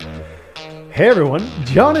Hey everyone,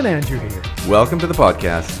 John and Andrew here. Welcome to the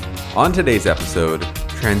podcast. On today's episode,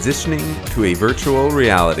 transitioning to a virtual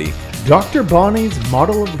reality. Dr. Bonnie's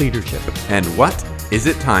model of leadership. And what is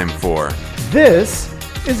it time for? This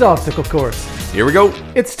is Obstacle Course. Here we go.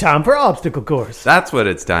 It's time for Obstacle Course. That's what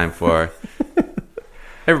it's time for.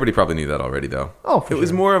 Everybody probably knew that already, though. Oh, for It was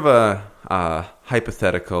sure. more of a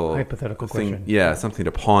hypothetical Hypothetical thing. question. Yeah, something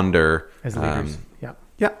to ponder. As leaders. Yeah.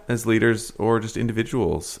 Yeah, as leaders or just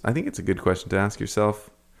individuals. I think it's a good question to ask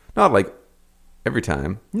yourself. Not like every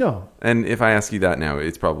time. No. And if I ask you that now,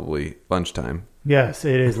 it's probably lunchtime. Yes,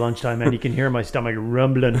 it is lunchtime and you can hear my stomach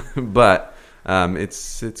rumbling. But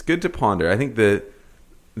it's good to ponder. I think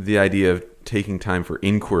the idea of taking time for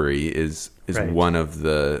inquiry is Right. one of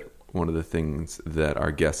the things that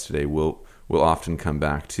our guest today will often come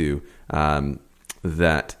back to.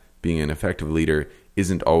 That being an effective leader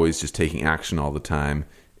isn't always just taking action all the time.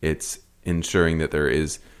 It's ensuring that there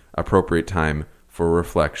is appropriate time for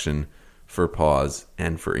reflection, for pause,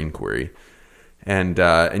 and for inquiry. And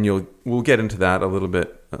we'll get into that a little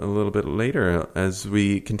bit later as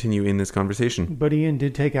we continue in this conversation. But Ian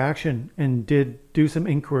did take action and did do some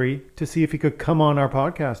inquiry to see if he could come on our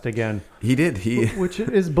podcast again. He did. Which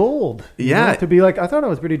is bold. you Yeah. know, to be like, I thought I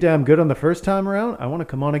was pretty damn good on the first time around. I want to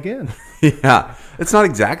come on again. Yeah, it's not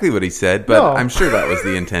exactly what he said, but No. I'm sure that was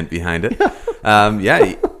the intent behind it.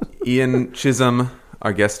 Ian Chisholm,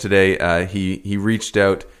 our guest today, he reached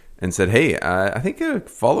out and said, "Hey, I think a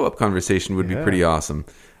follow-up conversation would be Yeah. pretty awesome."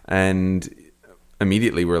 And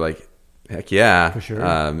immediately we're like, "Heck yeah!" For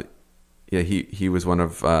sure. He was one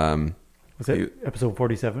of Was it episode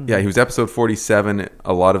 47? he was episode 47.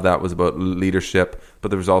 A lot of that was about leadership, but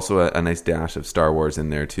there was also a nice dash of Star Wars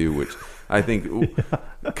in there too, which I think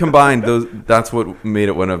combined, that's what made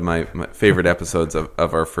it one of my favorite episodes of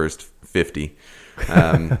our first 50.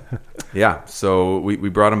 So we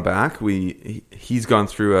brought him back. He's gone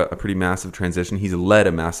through a pretty massive transition. He's led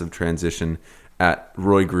a massive transition at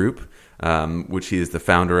Roy Group, which he is the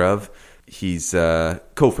founder of. He's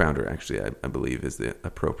co-founder, actually, I believe is the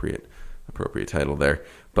appropriate title there.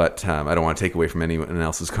 But I don't want to take away from anyone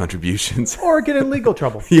else's contributions. Or get in legal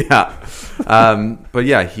trouble. Yeah. But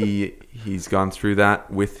yeah, he's gone through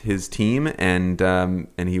that with his team, and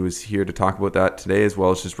he was here to talk about that today, as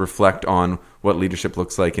well as just reflect on what leadership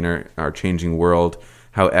looks like in our changing world,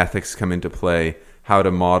 how ethics come into play, how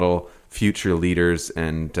to model future leaders,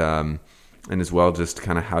 and as well just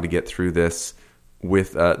kind of how to get through this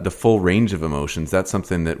with the full range of emotions. That's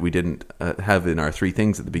something that we didn't have in our three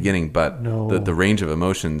things at the beginning, but No. the range of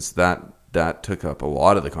emotions that took up a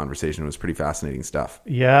lot of the conversation. It was pretty fascinating stuff.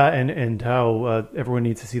 Yeah, and how everyone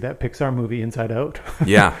needs to see that Pixar movie Inside Out.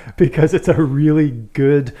 Yeah. Because it's a really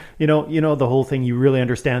good, you know the whole thing, you really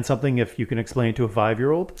understand something if you can explain it to a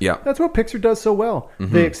 5-year-old. Yeah. That's what Pixar does so well.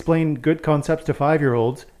 They explain good concepts to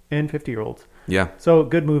 5-year-olds and 50-year-olds. Yeah. So,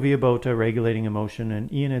 good movie about regulating emotion,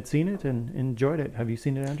 and Ian had seen it and enjoyed it. Have you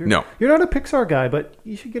seen it, Andrew? No. You're not a Pixar guy, but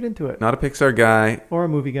you should get into it. Not a Pixar guy. Or a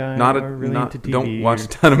movie guy. or really into TV. Don't watch a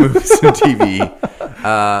ton of movies and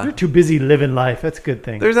TV. You're too busy living life. That's a good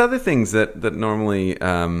thing. There's other things that normally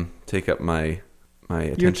take up my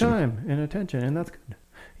attention. Your time and attention, and that's good.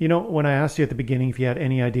 You know, when I asked you at the beginning if you had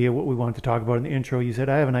any idea what we wanted to talk about in the intro, you said,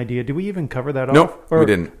 I have an idea. Did we even cover that Nope, off? we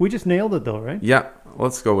didn't. We just nailed it though, right? Yeah,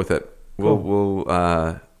 let's go with it. Cool.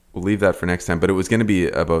 We'll leave that for next time, but it was going to be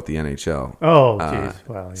about the NHL. Oh, jeez.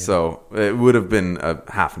 Wow. Yeah. So it would have been a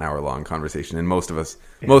half an hour long conversation, and most of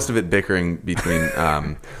it bickering between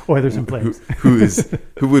Oilers and Flames.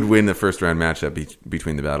 who would win the first round matchup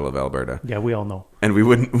between the Battle of Alberta. Yeah, we all know. And we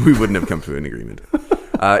wouldn't have come to an agreement.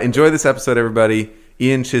 Enjoy this episode, everybody.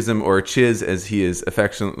 Ian Chisholm, or Chiz as he is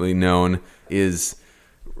affectionately known, is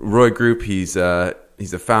Roy Group. He's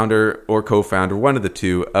a founder or co-founder, one of the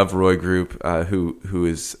two, of Roy Group, who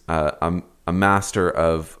is a master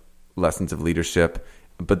of lessons of leadership.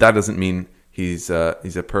 But that doesn't mean he's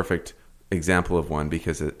a perfect example of one,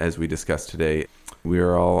 because as we discussed today, we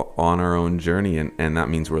are all on our own journey, and that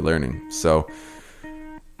means we're learning. So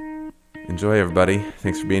enjoy, everybody.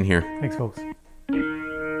 Thanks for being here. Thanks, folks.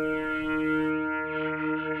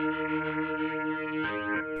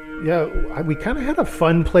 Yeah, we kind of had a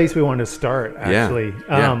fun place we wanted to start, actually.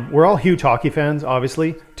 Yeah. We're all huge hockey fans,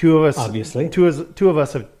 obviously. Two of us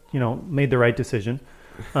have, made the right decision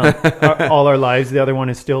all our lives. The other one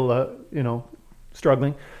is still,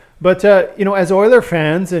 struggling. But, as Oiler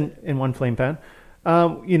fans and one Flame fan,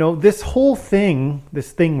 this whole thing,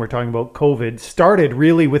 we're talking about, COVID, started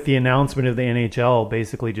really with the announcement of the NHL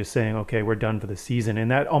basically just saying, okay, we're done for the season.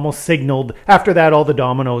 And that almost signaled, after that, all the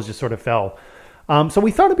dominoes just sort of fell. So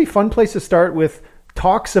we thought it'd be a fun place to start with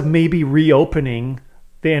talks of maybe reopening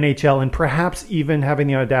the NHL and perhaps even having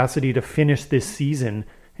the audacity to finish this season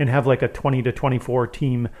and have like a 20 to 24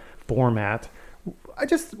 team format. I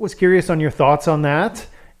just was curious on your thoughts on that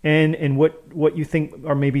and what you think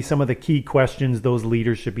are maybe some of the key questions those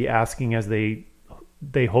leaders should be asking as they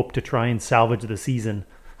hope to try and salvage the season.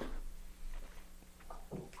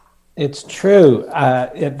 It's true.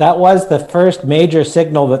 That was the first major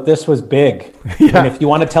signal that this was big. Yeah. And if you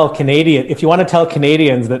want to tell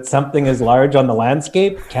Canadians that something is large on the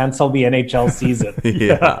landscape, cancel the NHL season.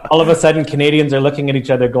 Yeah. All of a sudden, Canadians are looking at each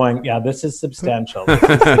other going, yeah, this is substantial.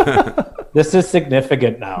 This is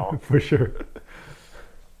significant now. For sure.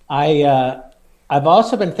 I've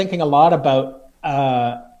also been thinking a lot about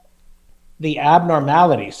the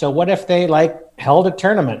abnormality. So what if they held a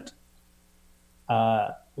tournament?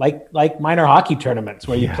 Like minor hockey tournaments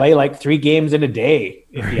where you play like 3 games in a day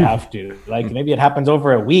if you have to. Maybe it happens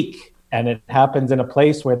over a week and it happens in a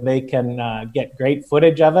place where they can get great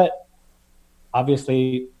footage of it.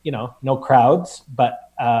 Obviously, no crowds,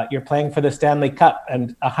 but you're playing for the Stanley Cup.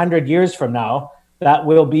 And 100 years from now, that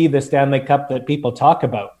will be the Stanley Cup that people talk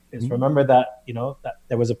about. Remember that, that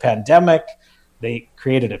there was a pandemic. They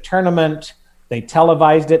created a tournament. They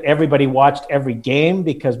televised it. Everybody watched every game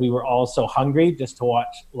because we were all so hungry just to watch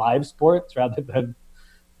live sports rather than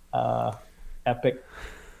epic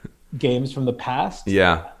games from the past.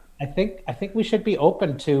 Yeah. I think we should be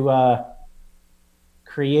open to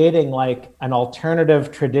creating an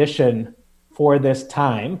alternative tradition for this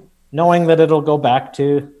time, knowing that it'll go back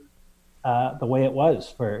to the way it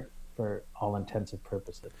was for all intents and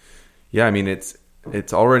purposes. Yeah, I mean, it's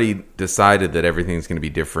already decided that everything's going to be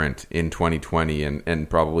different in 2020 and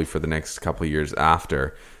probably for the next couple of years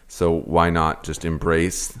after. So why not just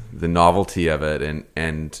embrace the novelty of it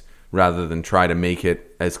and rather than try to make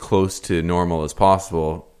it as close to normal as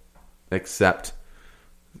possible, accept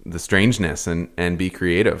the strangeness and be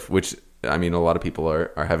creative, which, I mean, a lot of people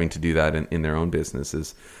are having to do that in their own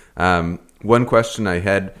businesses. One question I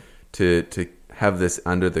had to have this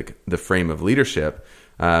under the frame of leadership,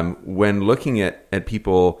 when looking at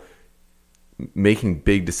people making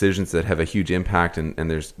big decisions that have a huge impact and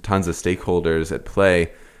there's tons of stakeholders at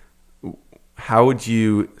play, how would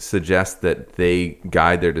you suggest that they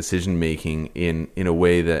guide their decision making in a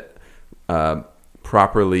way that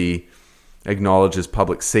properly acknowledges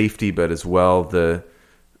public safety, but as well the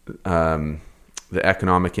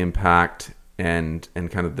economic impact and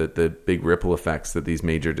kind of the big ripple effects that these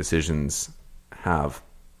major decisions have?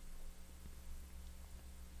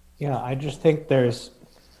 Yeah, I just think there's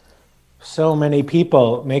so many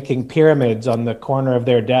people making pyramids on the corner of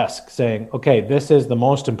their desk saying, okay, this is the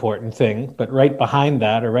most important thing, but right behind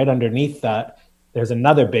that or right underneath that, there's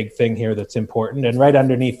another big thing here that's important. And right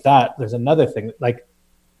underneath that, there's another thing.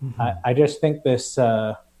 I just think this,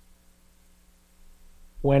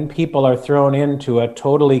 when people are thrown into a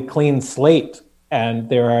totally clean slate and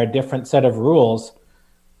there are a different set of rules,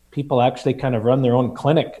 people actually kind of run their own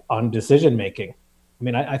clinic on decision making. I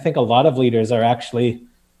mean, I think a lot of leaders are actually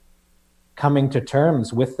coming to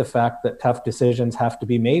terms with the fact that tough decisions have to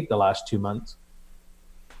be made the last 2 months.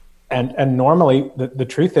 And normally the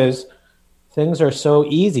truth is things are so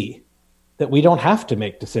easy that we don't have to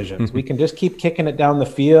make decisions. Mm-hmm. We can just keep kicking it down the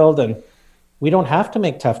field and we don't have to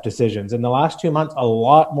make tough decisions. In the last 2 months, a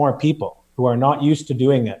lot more people who are not used to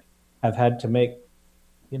doing it have had to make,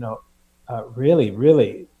 really,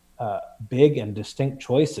 really big and distinct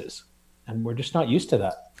choices. And we're just not used to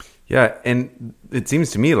that. Yeah, and it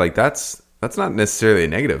seems to me like that's not necessarily a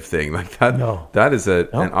negative thing. Like that, no. That is an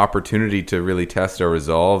opportunity to really test our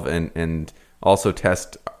resolve and also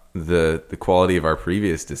test the quality of our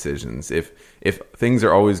previous decisions. If things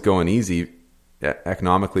are always going easy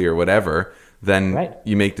economically or whatever, then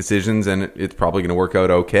you make decisions and it's probably going to work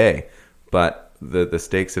out okay. But the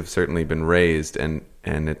stakes have certainly been raised, and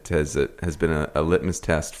it has been a litmus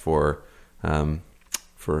test for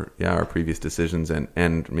our previous decisions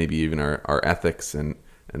and maybe even our ethics and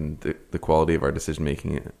the quality of our decision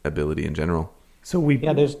making ability in general. So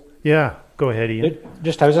go ahead, Ian.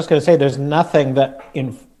 I was just going to say, there's nothing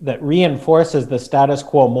that reinforces the status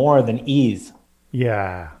quo more than ease.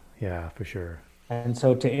 Yeah, for sure. And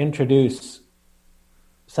so to introduce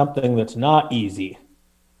something that's not easy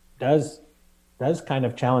does kind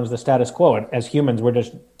of challenge the status quo. And as humans, we're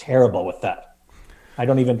just terrible with that. I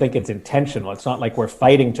don't even think it's intentional. It's not like we're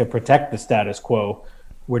fighting to protect the status quo.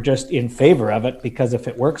 We're just in favor of it because if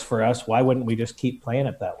it works for us, why wouldn't we just keep playing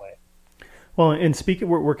it that way? Well, and speaking,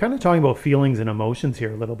 we're kind of talking about feelings and emotions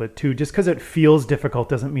here a little bit too. Just because it feels difficult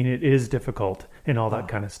doesn't mean it is difficult and all that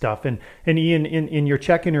kind of stuff. And Ian, in your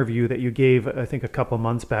Czech interview that you gave, I think a couple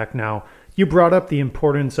months back now, you brought up the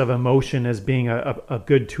importance of emotion as being a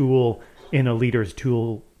good tool in a leader's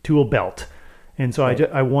tool belt. And so right.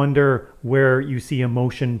 I wonder where you see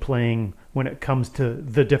emotion playing when it comes to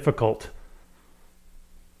the difficult.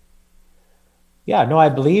 Yeah, no, I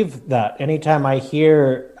believe that. Anytime I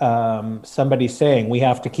hear somebody saying we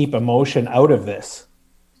have to keep emotion out of this,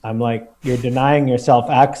 I'm like, you're denying yourself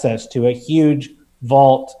access to a huge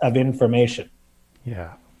vault of information.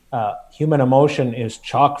 Yeah. Human emotion is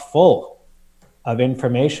chock full of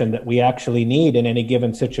information that we actually need in any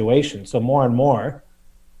given situation. So more and more,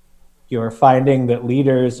 you're finding that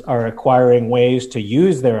leaders are acquiring ways to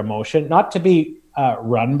use their emotion, not to be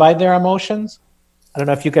run by their emotions. I don't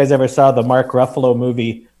know if you guys ever saw the Mark Ruffalo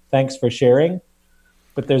movie, Thanks for Sharing,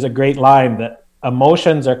 but there's a great line that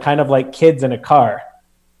emotions are kind of like kids in a car.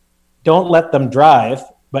 Don't let them drive,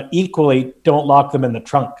 but equally don't lock them in the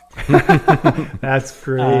trunk. That's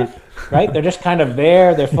great. Right? They're just kind of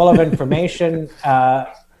there. They're full of information. I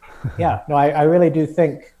really do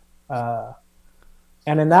think, and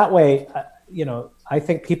in that way, I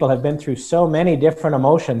think people have been through so many different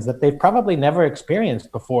emotions that they've probably never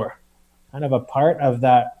experienced before. Kind of a part of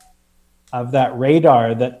that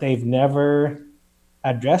radar that they've never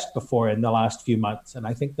addressed before in the last few months. And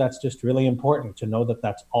I think that's just really important to know that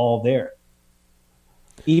that's all there.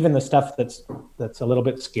 Even the stuff that's a little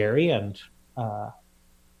bit scary and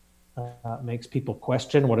makes people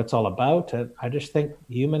question what it's all about. I just think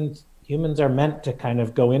humans are meant to kind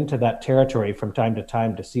of go into that territory from time to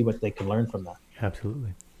time to see what they can learn from that.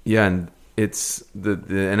 Absolutely. Yeah, and it's the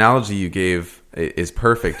analogy you gave is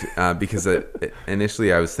perfect because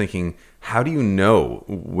initially I was thinking, how do you know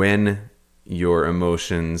when your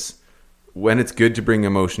emotions, when it's good to bring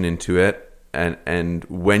emotion into it, and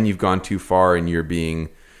when you've gone too far and you're being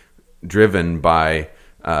driven by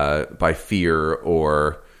fear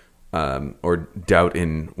or doubt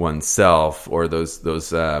in oneself, or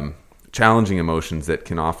those challenging emotions that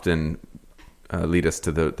can often lead us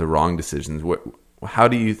to the wrong decisions. How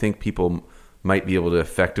do you think people might be able to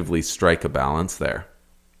effectively strike a balance there?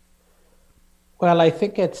 Well, I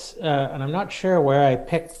think it's, and I'm not sure where I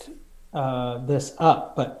picked this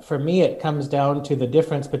up, but for me, it comes down to the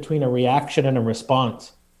difference between a reaction and a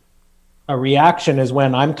response. A reaction is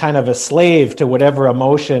when I'm kind of a slave to whatever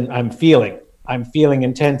emotion I'm feeling. I'm feeling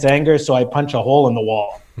intense anger, so I punch a hole in the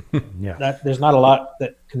wall. Yeah. There's not a lot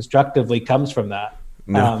that constructively comes from that.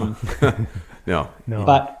 No. No.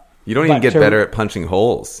 But you don't even get better at punching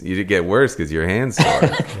holes. You get worse because your hands sore.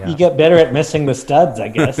 Yeah. You get better at missing the studs, I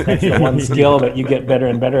guess. That's the one skill that you get better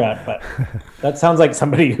and better at. But that sounds like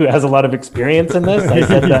somebody who has a lot of experience in this. I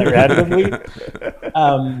said that randomly.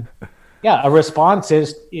 A response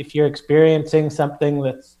is if you're experiencing something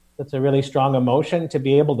that's a really strong emotion, to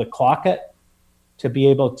be able to clock it, to be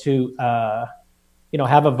able to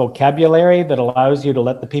have a vocabulary that allows you to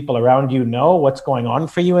let the people around you know what's going on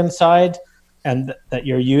for you inside, and that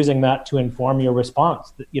you're using that to inform your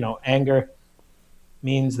response. Anger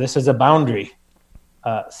means this is a boundary.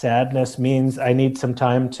 Sadness means I need some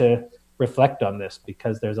time to reflect on this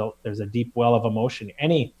because there's a deep well of emotion.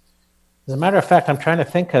 As a matter of fact, I'm trying to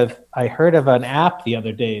think I heard of an app the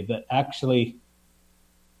other day that actually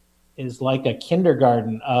is like a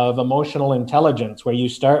kindergarten of emotional intelligence, where you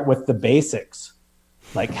start with the basics,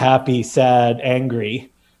 like happy, sad,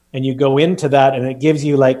 angry, and you go into that, and it gives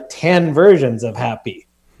you like 10 versions of happy,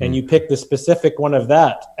 and you pick the specific one of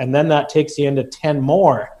that, and then that takes you into 10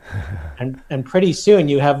 more, and pretty soon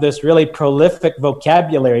you have this really prolific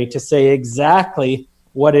vocabulary to say exactly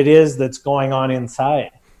what it is that's going on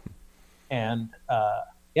inside. And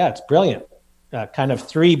it's brilliant. Kind of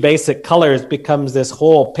 3 basic colors becomes this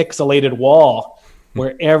whole pixelated wall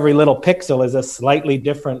where every little pixel is a slightly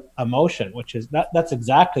different emotion, which is that's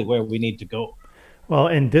exactly where we need to go. Well,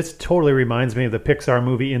 and this totally reminds me of the Pixar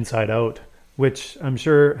movie Inside Out, which I'm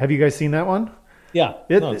sure, have you guys seen that one? Yeah,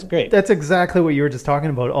 it's great. That's exactly what you were just talking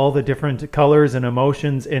about, all the different colors and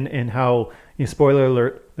emotions and how, spoiler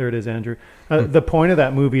alert, there it is, Andrew. The point of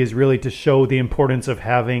that movie is really to show the importance of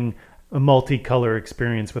having a multicolor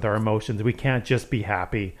experience with our emotions. We can't just be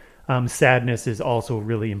happy. Sadness is also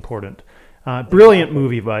really important. Brilliant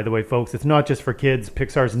movie, by the way, folks. It's not just for kids.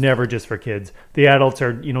 Pixar's never just for kids. The adults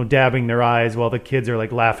are, dabbing their eyes while the kids are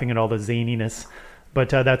like laughing at all the zaniness. But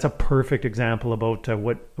that's a perfect example about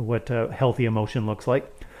what healthy emotion looks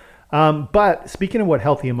like. But speaking of what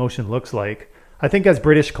healthy emotion looks like, I think as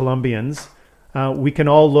British Columbians, we can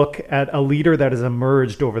all look at a leader that has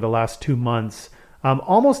emerged over the last 2 months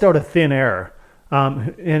almost out of thin air,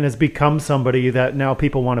 and has become somebody that now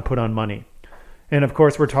people want to put on money. And of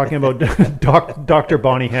course, we're talking about Dr.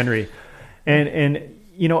 Bonnie Henry, and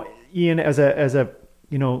Ian, as a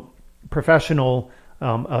professional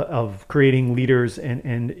of creating leaders and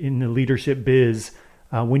in the leadership biz,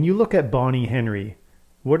 when you look at Bonnie Henry,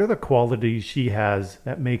 what are the qualities she has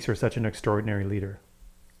that makes her such an extraordinary leader?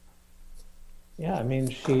 Yeah, I mean,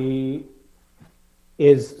 she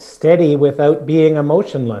is steady without being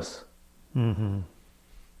emotionless. Mm-hmm.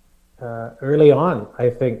 Early on, I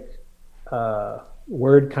think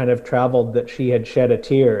word kind of traveled that she had shed a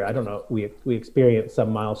tear. I don't know. We experienced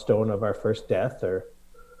some milestone of our first death, or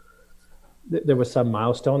there was some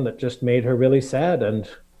milestone that just made her really sad, and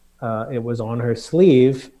it was on her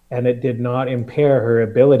sleeve, and it did not impair her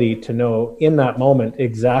ability to know in that moment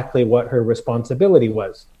exactly what her responsibility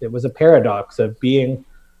was. It was a paradox of being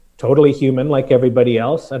totally human like everybody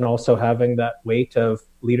else, and also having that weight of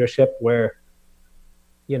leadership where,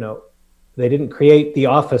 they didn't create the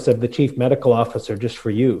office of the chief medical officer just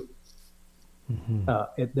for you.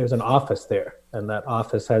 Mm-hmm. There's an office there, and that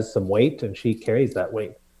office has some weight, and she carries that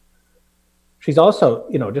weight. She's also,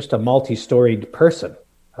 just a multi-storied person.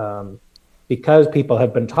 Because people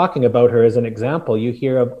have been talking about her as an example, you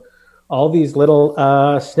hear of all these little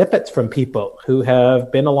snippets from people who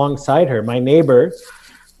have been alongside her. My neighbor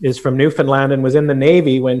is from Newfoundland and was in the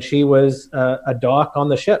Navy when she was a doc on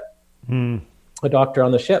the ship, a doctor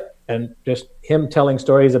on the ship. And just him telling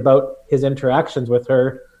stories about his interactions with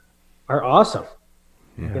her are awesome.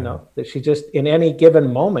 Yeah. That she just, in any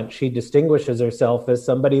given moment, she distinguishes herself as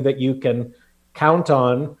somebody that you can count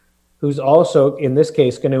on, who's also, in this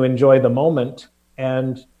case, going to enjoy the moment.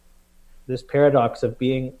 And this paradox of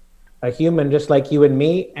being a human just like you and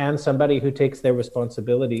me, and somebody who takes their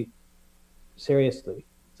responsibility seriously.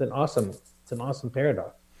 It's an awesome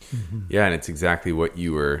paradox. Mm-hmm. Yeah, and it's exactly what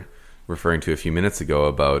you were referring to a few minutes ago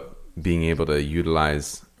about being able to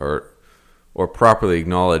utilize or properly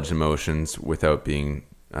acknowledge emotions without being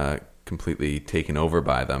completely taken over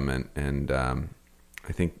by them. And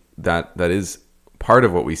I think that is part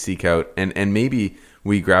of what we seek out, and maybe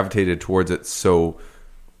we gravitated towards it so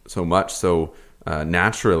much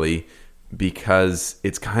naturally because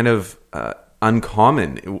it's kind of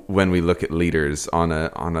uncommon when we look at leaders on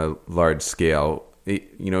a large scale.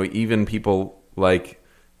 Even people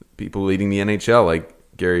leading the NHL, like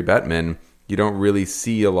Gary Bettman, you don't really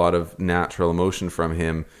see a lot of natural emotion from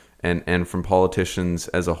him, and from politicians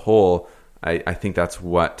as a whole. I think that's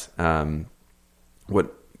what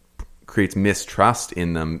creates mistrust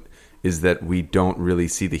in them, is that we don't really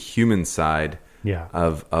see the human side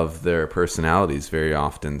of their personalities very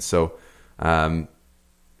often. So one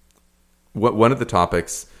of the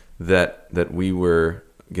topics that we were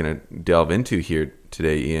going to delve into here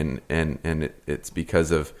today, Ian, and it's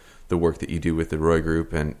because of the work that you do with the Roy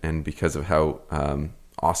Group, and because of how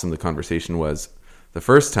awesome the conversation was the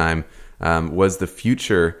first time, was the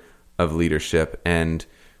future of leadership. And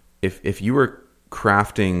if you were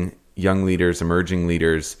crafting young leaders, emerging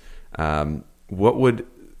leaders, what would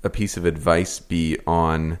a piece of advice be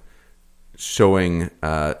on showing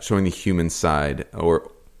the human side,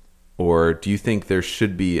 or do you think there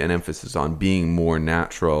should be an emphasis on being more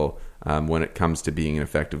natural when it comes to being an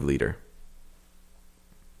effective leader?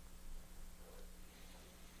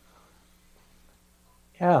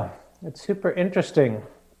 Yeah, it's super interesting.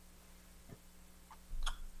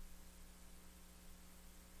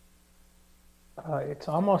 It's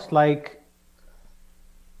almost like,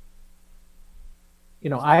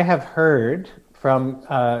 I have heard from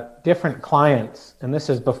different clients, and this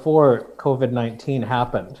is before COVID-19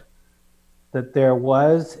 happened, that there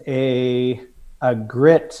was a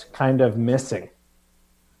grit kind of missing.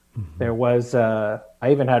 Mm-hmm. There was, I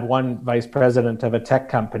even had one vice president of a tech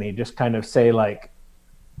company just kind of say, like,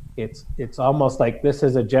 it's almost like this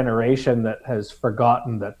is a generation that has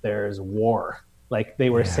forgotten that there's war. Like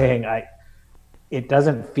they were saying, it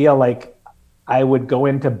doesn't feel like I would go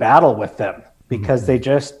into battle with them because they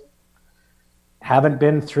just haven't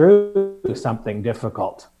been through something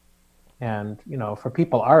difficult. And, for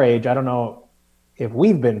people our age, I don't know if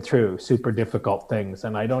we've been through super difficult things.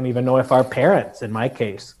 And I don't even know if our parents, in my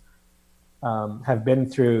case, have been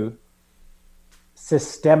through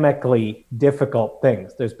systemically difficult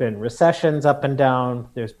things. There's been recessions up and down.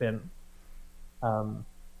 There's been,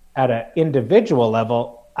 at an individual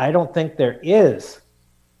level, I don't think there is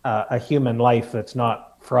a human life that's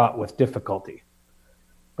not fraught with difficulty.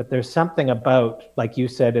 But there's something about, like you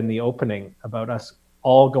said in the opening, about us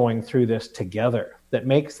all going through this together that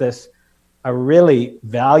makes this a really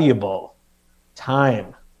valuable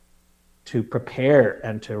time to prepare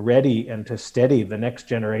and to ready and to steady the next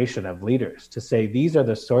generation of leaders, to say these are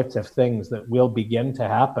the sorts of things that will begin to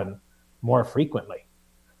happen more frequently.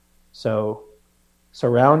 So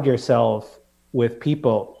surround yourself with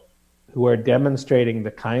people who are demonstrating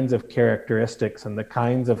the kinds of characteristics and the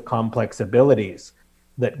kinds of complex abilities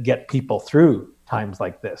that get people through times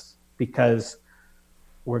like this, because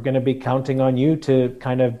we're going to be counting on you to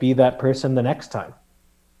kind of be that person the next time.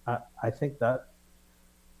 I think that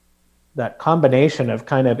combination of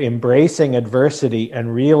kind of embracing adversity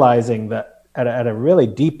and realizing that at a really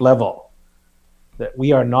deep level that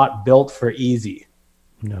we are not built for easy.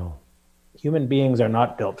 No. Human beings are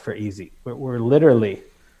not built for easy. We're literally,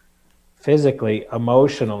 physically,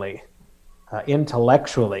 emotionally,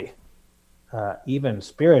 intellectually, even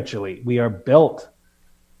spiritually, we are built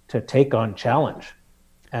to take on challenge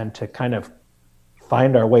and to kind of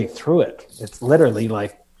find our way through it. It's literally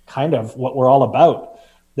like kind of what we're all about.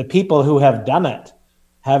 The people who have done it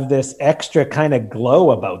have this extra kind of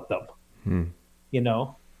glow about them, you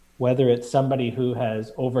know, whether it's somebody who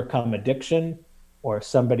has overcome addiction or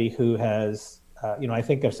somebody who has, I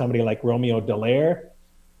think of somebody like Romeo Dallaire,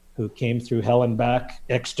 who came through hell and back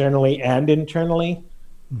externally and internally.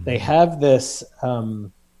 They have this,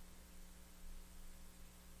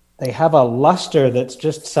 they have a luster that's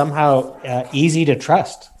just somehow easy to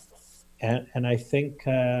trust. And I think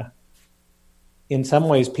in some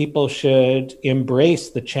ways people should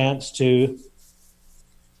embrace the chance to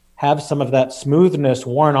have some of that smoothness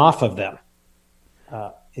worn off of them.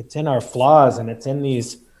 It's in our flaws, and it's in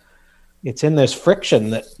this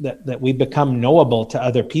friction that we become knowable to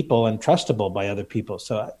other people and trustable by other people.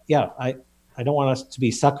 So I don't want us to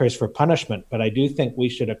be suckers for punishment, but I do think we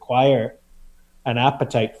should acquire an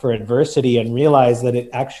appetite for adversity and realize that it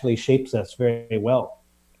actually shapes us very well.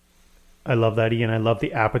 I love that, Ian. I love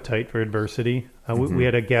the appetite for adversity. We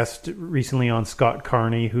had a guest recently on, Scott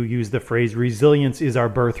Carney, who used the phrase "resilience is our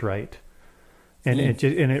birthright," and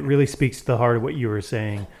it really speaks to the heart of what you were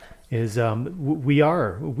saying. Is we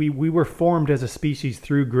were formed as a species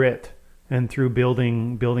through grit and through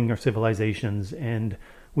building our civilizations, and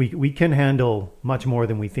we can handle much more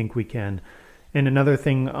than we think we can. And another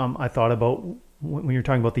thing I thought about when you're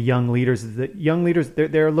talking about the young leaders is that young leaders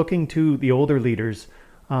they're looking to the older leaders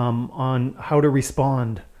on how to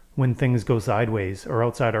respond when things go sideways or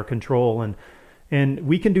outside our control, and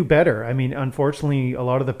we can do better. I mean, unfortunately, a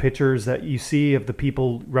lot of the pictures that you see of the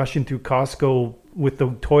people rushing through Costco with the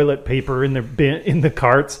toilet paper in the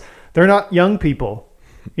carts, they're not young people.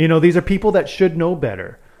 These are people that should know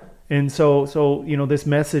better. And so this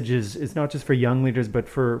message is not just for young leaders, but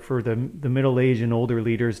for the middle-aged and older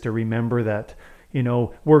leaders to remember that,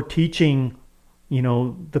 we're teaching,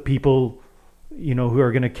 the people, who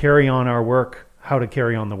are going to carry on our work, how to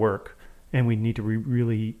carry on the work. And we need to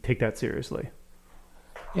really take that seriously.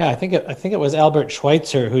 Yeah, I think it was Albert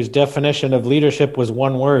Schweitzer whose definition of leadership was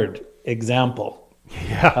one word: example.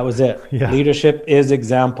 Yeah. That was it. Yeah. Leadership is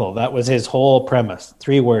example. That was his whole premise.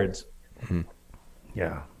 3 words. Mm-hmm.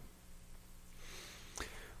 Yeah.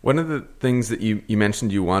 One of the things that you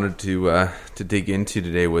mentioned you wanted to dig into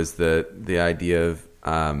today was the idea of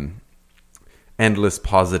endless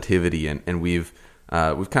positivity, and we've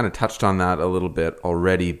kind of touched on that a little bit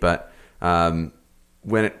already. But when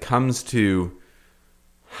it comes to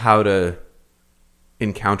how to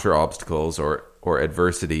encounter obstacles or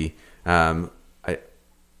adversity,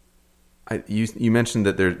 you mentioned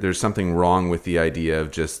that there's something wrong with the idea of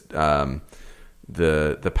just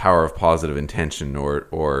the power of positive intention,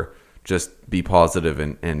 or just be positive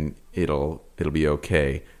and it'll be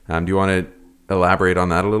okay. Do you want to elaborate on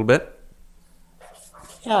that a little bit?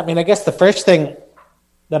 Yeah, I mean, I guess the first thing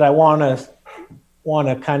that I want to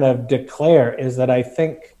kind of declare is that I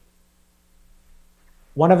think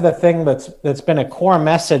one of the things that's been a core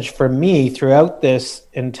message for me throughout this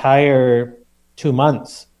entire 2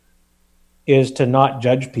 months is to not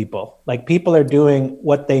judge people. Like, people are doing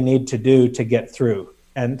what they need to do to get through.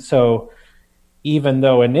 And so even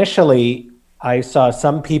though initially I saw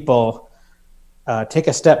some people take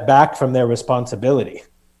a step back from their responsibility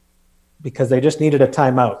because they just needed a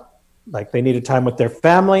timeout. Like, they needed time with their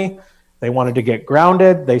family. They wanted to get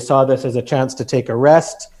grounded. They saw this as a chance to take a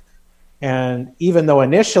rest. And even though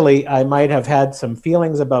initially I might have had some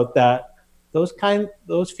feelings about that,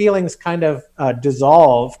 those feelings kind of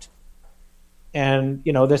dissolved. And,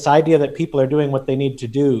 this idea that people are doing what they need to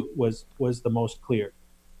do was the most clear.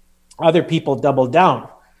 Other people doubled down,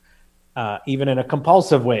 even in a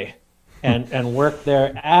compulsive way, and worked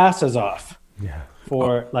their asses off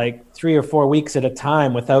for like 3 or 4 weeks at a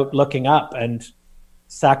time without looking up, and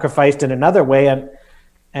sacrificed in another way.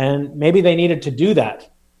 And maybe they needed to do that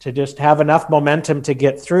to just have enough momentum to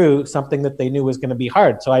get through something that they knew was going to be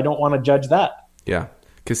hard. So I don't want to judge that. Yeah.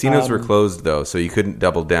 Casinos were closed, though, so you couldn't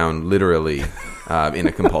double down literally in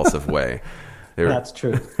a compulsive way. That's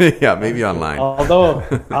true. Yeah, maybe online.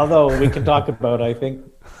 Although we can talk about, I think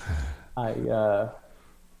I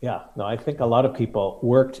think a lot of people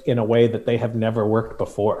worked in a way that they have never worked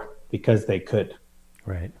before because they could.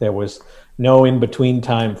 Right. There was no in-between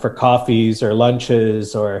time for coffees or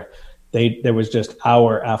lunches, or there was just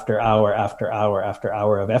hour after hour after hour after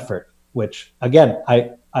hour of effort, which, again,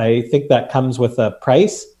 I think that comes with a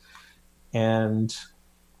price. And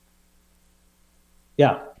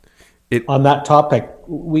on that topic,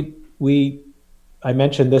 I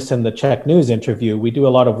mentioned this in the Czech News interview. We do a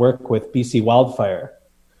lot of work with BC Wildfire,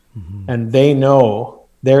 and they know,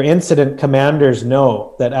 their incident commanders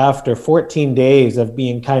know that after 14 days of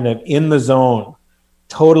being kind of in the zone,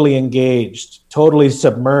 totally engaged, totally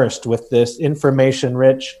submersed with this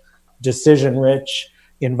information-rich, decision-rich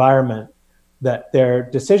environment, that their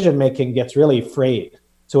decision-making gets really frayed.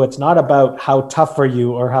 So it's not about how tough are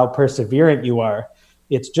you or how perseverant you are.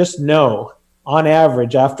 It's just know, on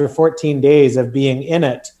average, after 14 days of being in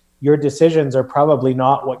it, your decisions are probably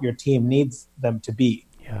not what your team needs them to be.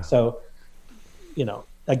 Yeah. So,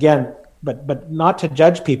 again, but not to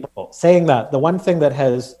judge people. Saying that, the one thing that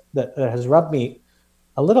has rubbed me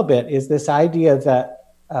a little bit is this idea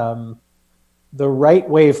that the right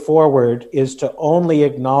way forward is to only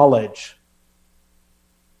acknowledge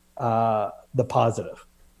the positive.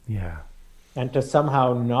 Yeah. And to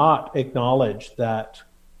somehow not acknowledge that,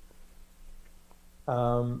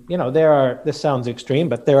 this sounds extreme,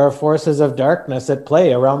 but there are forces of darkness at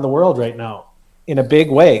play around the world right now in a big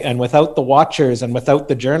way. And without the watchers and without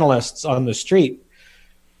the journalists on the street,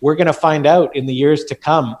 we're going to find out in the years to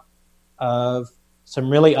come of some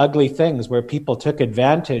really ugly things where people took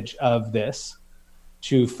advantage of this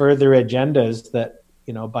to further agendas that,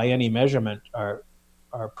 by any measurement are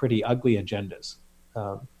pretty ugly agendas.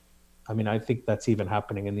 I think that's even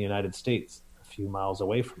happening in the United States, a few miles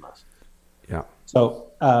away from us. Yeah.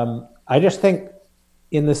 So I just think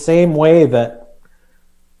in the same way that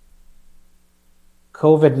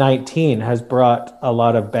COVID-19 has brought a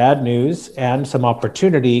lot of bad news and some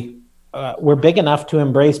opportunity, we're big enough to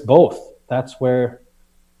embrace both. That's where,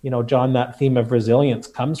 John, that theme of resilience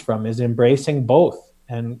comes from, is embracing both.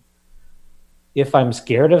 And if I'm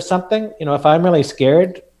scared of something, if I'm really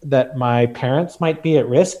scared that my parents might be at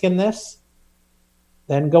risk in this,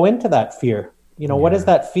 then go into that fear. What does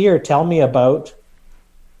that fear tell me about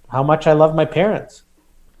how much I love my parents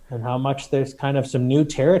and how much there's kind of some new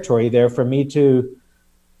territory there for me to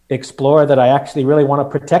explore, that I actually really want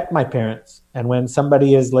to protect my parents. And when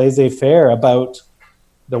somebody is laissez-faire about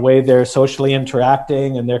the way they're socially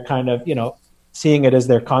interacting and they're kind of, seeing it as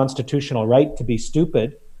their constitutional right to be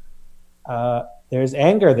stupid, there's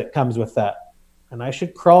anger that comes with that. And I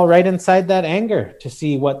should crawl right inside that anger to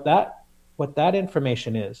see what that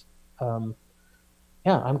information is. I'm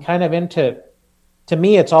kind of into, to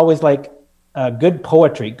me, it's always like good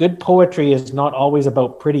poetry. Good poetry is not always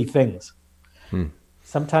about pretty things.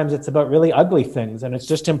 Sometimes it's about really ugly things, and it's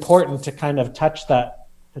just important to kind of touch that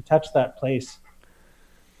place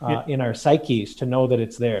in our psyches to know that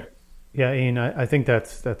it's there. Yeah, Ian, I think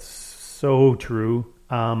that's so true.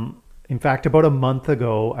 In fact, about a month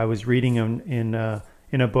ago, I was reading in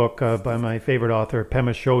a book by my favorite author,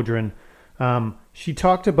 Pema Chodron. She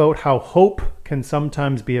talked about how hope can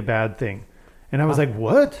sometimes be a bad thing. And I was like,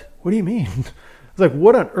 what? What do you mean? I was like,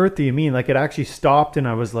 what on earth do you mean? Like, it actually stopped, and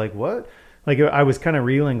I was like, what? Like, I was kind of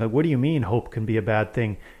reeling, like, what do you mean hope can be a bad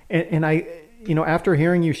thing? And I, after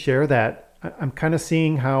hearing you share that, I'm kind of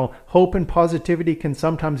seeing how hope and positivity can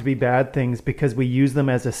sometimes be bad things because we use them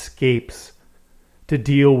as escapes to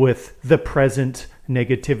deal with the present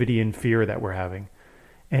negativity and fear that we're having.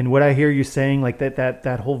 And what I hear you saying, like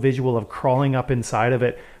that whole visual of crawling up inside of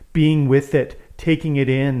it, being with it, taking it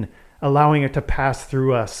in, allowing it to pass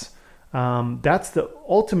through us, that's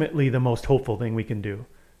ultimately the most hopeful thing we can do.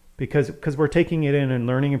 Because we're taking it in and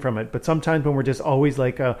learning from it. But sometimes when we're just always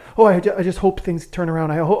like, I just hope things turn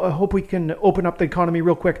around. I hope we can open up the economy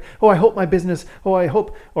real quick. I hope my business. I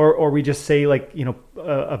hope, or we just say like,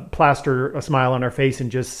 plaster a smile on our face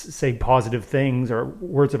and just say positive things or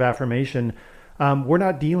words of affirmation. We're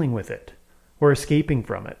not dealing with it. We're escaping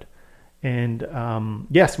from it. And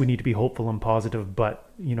yes, we need to be hopeful and positive,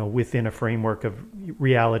 but within a framework of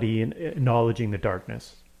reality and acknowledging the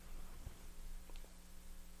darkness.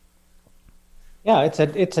 Yeah, it's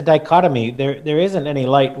a dichotomy. There isn't any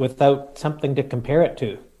light without something to compare it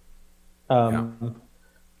to.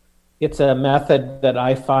 It's a method that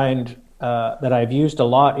I find that I've used a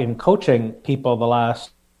lot in coaching people the last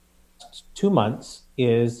 2 months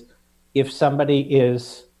is if somebody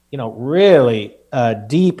is, really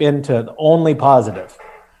deep into only positive,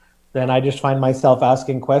 then I just find myself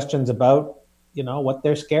asking questions about, what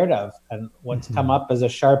they're scared of and what's come up as a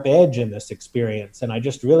sharp edge in this experience. And I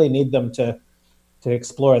just really need them to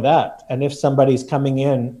explore that. And if somebody's coming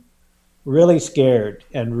in really scared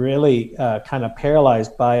and really kind of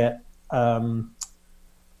paralyzed by it, I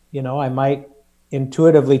might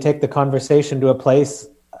intuitively take the conversation to a place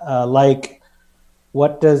like,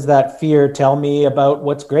 what does that fear tell me about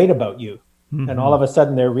what's great about you? Mm-hmm. And all of a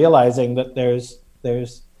sudden they're realizing that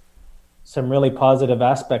there's some really positive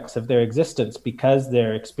aspects of their existence because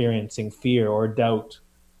they're experiencing fear or doubt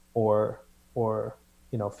or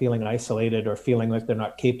feeling isolated or feeling like they're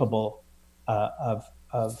not capable of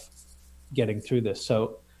getting through this.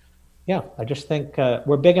 So yeah, I just think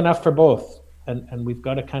we're big enough for both, and we've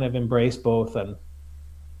got to kind of embrace both. And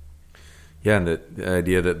the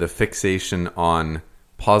idea that the fixation on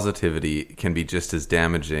positivity can be just as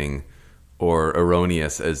damaging or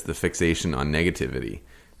erroneous as the fixation on negativity.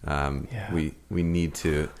 We need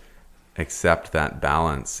to accept that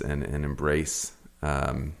balance and embrace,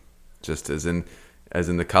 just as in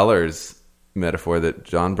the colors metaphor that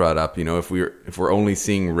John brought up. if we're only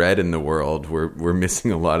seeing red in the world, we're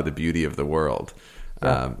missing a lot of the beauty of the world.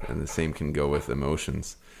 And the same can go with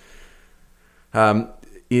emotions.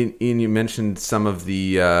 You mentioned some of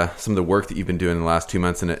the work that you've been doing in the last 2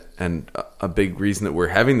 months, and a big reason that we're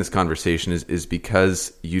having this conversation is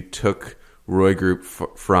because you took Roy Group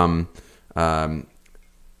from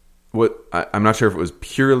what I'm not sure if it was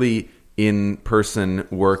purely in-person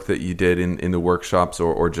work that you did in the workshops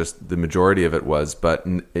or just the majority of it was, but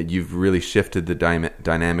you've really shifted the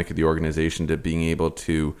dynamic of the organization to being able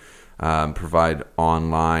to provide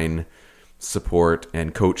online support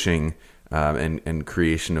and coaching and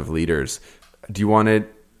creation of leaders. Do you want to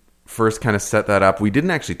first kind of set that up? We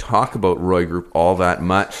didn't actually talk about Roy Group all that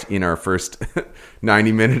much in our first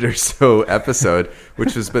 90-minute or so episode,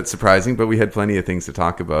 which was a bit surprising, but we had plenty of things to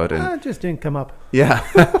talk about. And it just didn't come up. Yeah.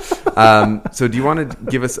 So do you want to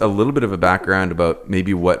give us a little bit of a background about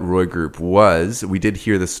maybe what Roy Group was? We did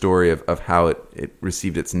hear the story of how it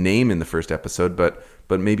received its name in the first episode, but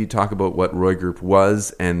maybe talk about what Roy Group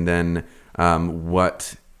was, and then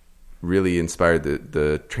what really inspired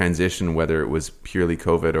the transition, whether it was purely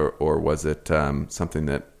COVID or was it something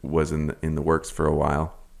that was in the works for a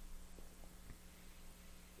while?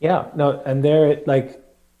 Yeah, no, and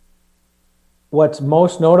what's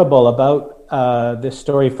most notable about this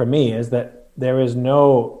story for me is that there is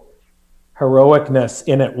no heroicness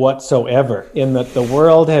in it whatsoever, in that the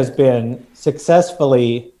world has been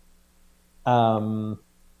successfully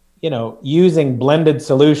using blended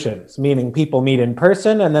solutions, meaning people meet in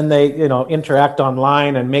person and then they, interact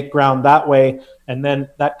online and make ground that way. And then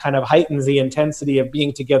that kind of heightens the intensity of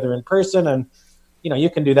being together in person. And, you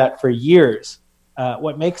can do that for years.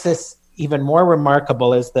 What makes this even more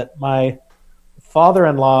remarkable is that my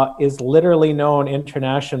father-in-law is literally known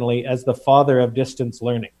internationally as the father of distance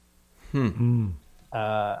learning.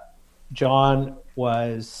 John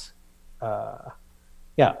was,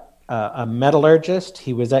 a metallurgist.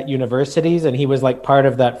 He was at universities, and he was like part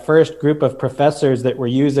of that first group of professors that were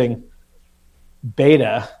using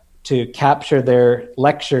beta to capture their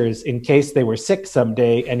lectures in case they were sick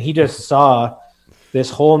someday. And he just saw this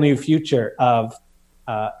whole new future of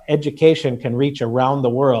education can reach around the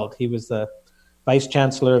world. He was the vice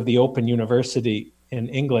chancellor of the Open University in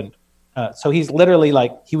England. So he's literally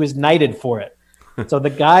he was knighted for it. So the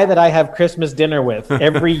guy that I have Christmas dinner with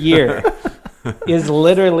every year is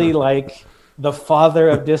literally like the father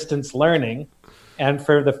of distance learning. And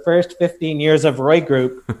for the first 15 years of Roy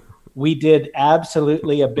Group, we did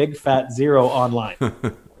absolutely a big fat zero online.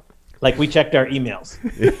 We checked our emails.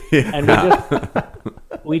 And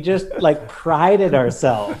we just prided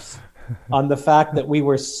ourselves on the fact that we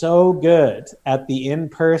were so good at the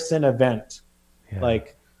in-person event.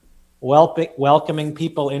 Welcoming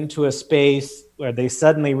people into a space where they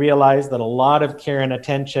suddenly realize that a lot of care and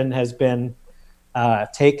attention has been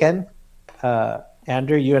taken.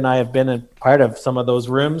 Andrew, you and I have been a part of some of those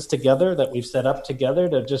rooms together that we've set up together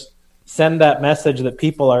to just send that message that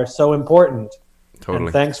people are so important. Totally.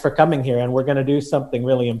 And thanks for coming here, and we're going to do something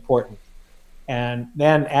really important. And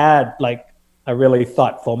then add a really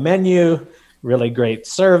thoughtful menu, really great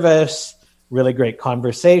service, really great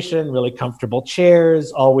conversation, really comfortable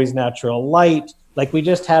chairs, always natural light. We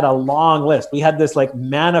just had a long list. We had this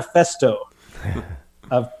manifesto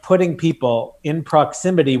of putting people in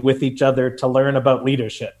proximity with each other to learn about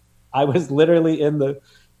leadership. I was literally in the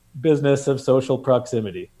business of social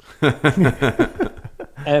proximity.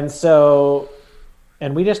 And so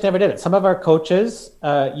And we just never did it. Some of our coaches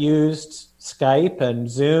used Skype and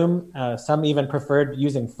Zoom. Some even preferred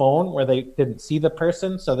using phone where they didn't see the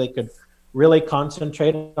person so they could really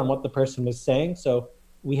concentrate on what the person was saying. So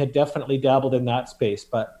we had definitely dabbled in that space.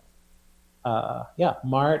 But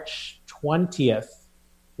March 20th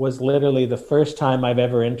was literally the first time I've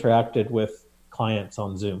ever interacted with clients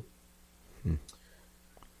on Zoom.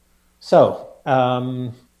 So,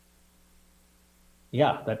 that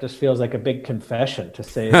just feels like a big confession to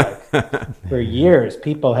say, like, for years,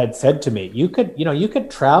 people had said to me, you could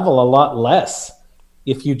travel a lot less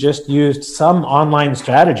if you just used some online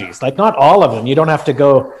strategies, like not all of them. You don't have to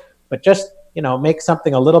go, but just, make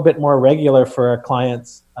something a little bit more regular for our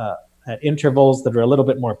clients at intervals that are a little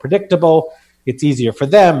bit more predictable. It's easier for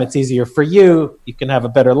them. It's easier for you. You can have a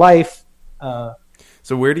better life.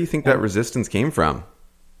 So where do you think that resistance came from?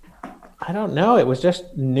 I don't know. It was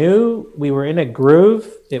just new. We were in a groove.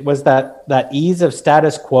 It was that ease of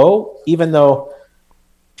status quo, even though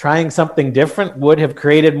trying something different would have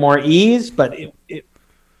created more ease. But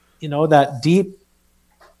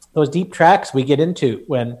those deep tracks we get into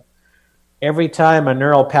when every time a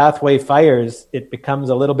neural pathway fires, it becomes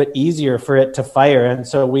a little bit easier for it to fire. And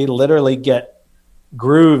so we literally get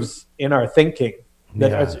grooves in our thinking.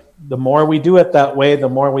 The more we do it that way, the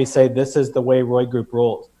more we say, this is the way Roy Group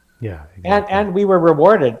rolls. Yeah, exactly. And we were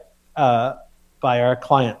rewarded by our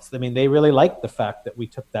clients. I mean, they really liked the fact that we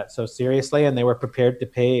took that so seriously, and they were prepared to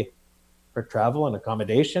pay for travel and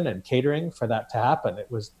accommodation and catering for that to happen. It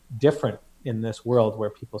was different in this world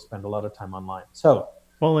where people spend a lot of time online. So,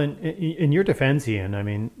 well, in your defense, Ian, I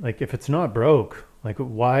mean, like, if it's not broke, like,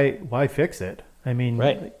 why fix it? I mean,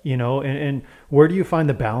 right. And where do you find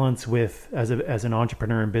the balance with as an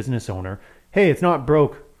entrepreneur and business owner? Hey, it's not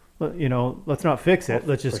broke. Let's not fix it.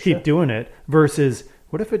 Let's just keep doing it. Versus,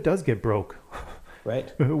 what if it does get broke?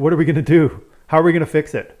 Right. What are we going to do? How are we going to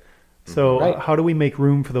fix it? So how do we make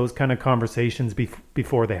room for those kind of conversations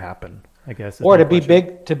before they happen? I guess. Or to be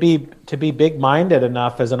big-minded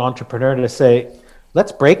enough as an entrepreneur to say,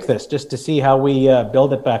 let's break this just to see how we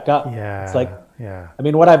build it back up. Yeah. It's like, I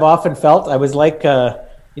mean, what I've often felt, I was like,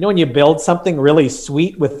 when you build something really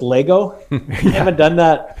sweet with Lego. I haven't done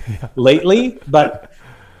that lately, but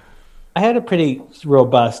I had a pretty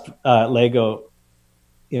robust Lego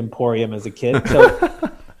emporium as a kid. So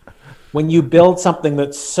when you build something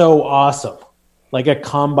that's so awesome, like a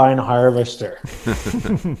combine harvester,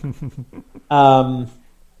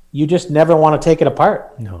 you just never want to take it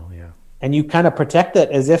apart. No, yeah. And you kind of protect it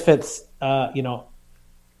as if it's,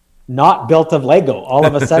 not built of Lego. All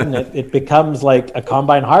of a sudden, it becomes like a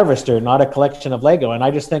combine harvester, not a collection of Lego. And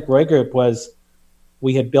I just think Roy Group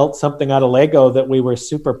we had built something out of Lego that we were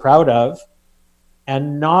super proud of,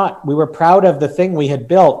 and we were proud of the thing we had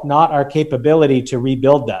built, not our capability to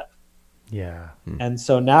rebuild that. Yeah. And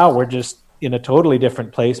so now we're just in a totally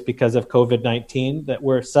different place because of COVID-19, that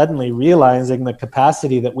we're suddenly realizing the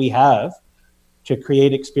capacity that we have to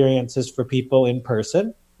create experiences for people in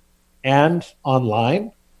person and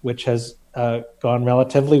online, which has gone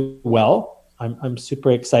relatively well. I'm super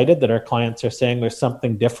excited that our clients are saying there's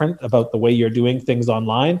something different about the way you're doing things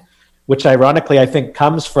online, which ironically I think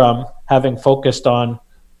comes from having focused on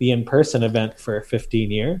the in-person event for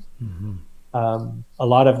 15 years. Mm-hmm. A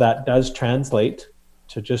lot of that does translate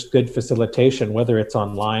to just good facilitation, whether it's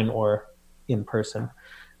online or in person.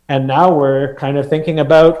 And now we're kind of thinking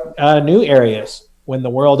about new areas. When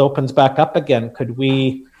the world opens back up again, could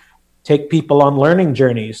we take people on learning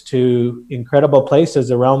journeys to incredible places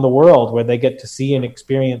around the world where they get to see and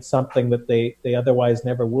experience something that they otherwise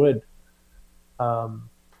never would?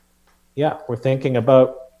 We're thinking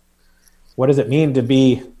about what does it mean to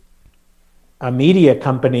be a media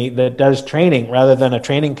company that does training rather than a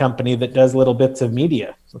training company that does little bits of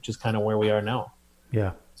media, which is kind of where we are now.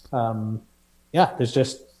 Yeah. There's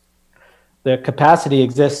just the capacity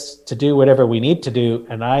exists to do whatever we need to do.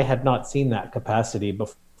 And I had not seen that capacity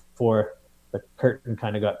before the curtain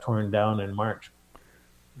kind of got torn down in March.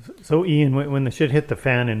 So Ian, when the shit hit the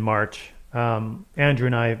fan in March, Andrew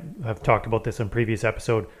and I have talked about this in previous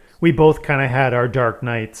episode. We both kind of had our dark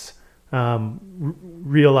nights,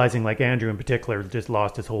 realizing, like Andrew in particular, just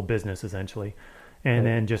lost his whole business essentially. And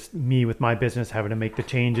then just me with my business having to make the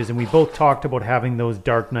changes. And we both talked about having those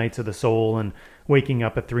dark nights of the soul and waking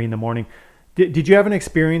up at 3 a.m. Did you have an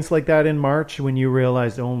experience like that in March when you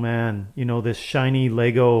realized, oh man, this shiny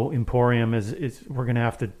Lego emporium is we're going to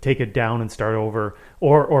have to take it down and start over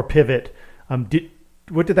or pivot?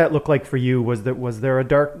 What did that look like for you? Was there a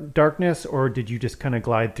darkness, or did you just kind of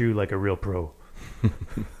glide through like a real pro?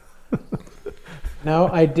 No,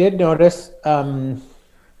 I did notice,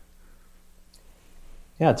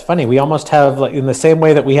 Yeah, it's funny. We almost have, like, in the same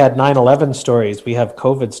way that we had 9/11 stories, we have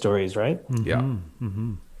COVID stories, right? Mm-hmm. Yeah.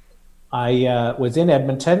 Mm-hmm. I was in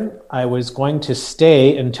Edmonton. I was going to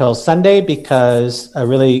stay until Sunday because a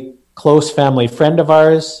really close family friend of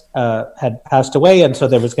ours had passed away, and so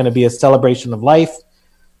there was going to be a celebration of life.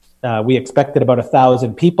 We expected about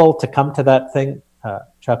 1,000 people to come to that thing.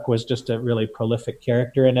 Chuck was just a really prolific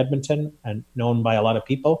character in Edmonton and known by a lot of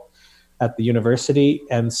people at the university.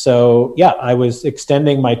 And so, yeah, I was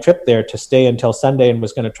extending my trip there to stay until Sunday and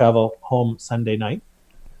was going to travel home Sunday night.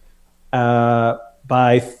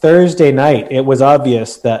 By Thursday night, it was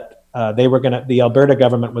obvious that the Alberta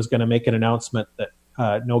government was going to make an announcement that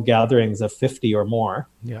no gatherings of 50 or more.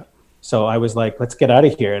 Yeah. So I was like, let's get out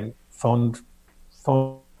of here, and phoned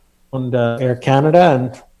Air Canada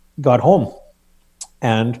and got home.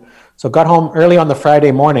 And so got home early on the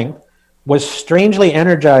Friday morning, was strangely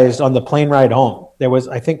energized on the plane ride home. There was,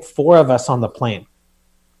 I think, 4 of us on the plane.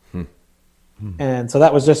 And so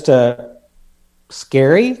that was just a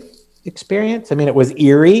scary experience. I mean, it was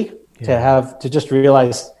eerie to just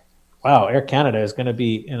realize, wow, Air Canada is going to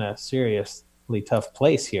be in a seriously tough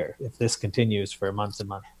place here if this continues for months and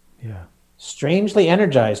months. Yeah. Strangely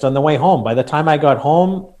energized on the way home. By the time I got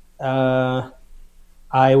home,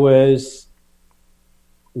 I was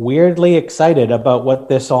weirdly excited about what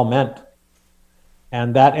this all meant.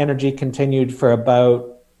 And that energy continued for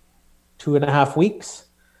about 2.5 weeks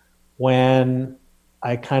when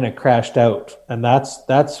I kind of crashed out. And that's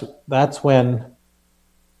when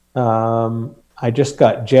I just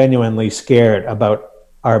got genuinely scared about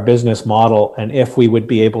our business model and if we would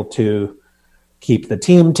be able to keep the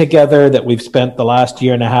team together that we've spent the last 1.5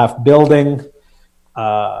 years building.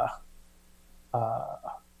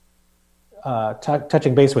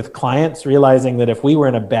 Touching base with clients, realizing that if we were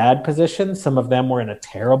in a bad position, some of them were in a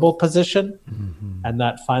terrible position. Mm-hmm. And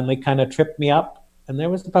that finally kind of tripped me up. And there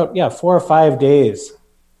was about 4 or 5 days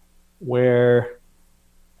where,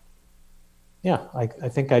 I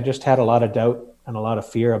think I just had a lot of doubt and a lot of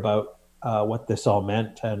fear about what this all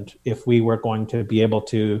meant. And if we were going to be able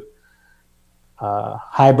to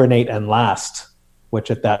hibernate and last,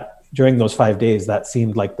 which during those 5 days, that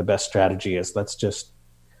seemed like the best strategy is let's just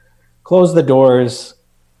close the doors,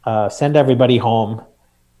 send everybody home,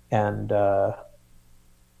 and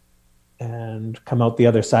come out the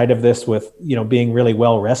other side of this with, being really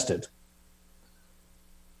well rested.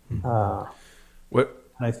 What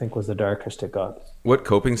I think was the darkest it got. What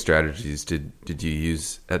coping strategies did you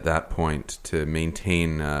use at that point to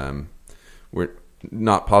maintain? We're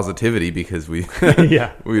not positivity because we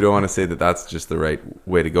we don't want to say that that's just the right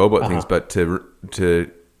way to go about things, but to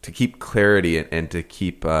keep clarity and to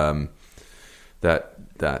keep that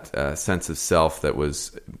sense of self that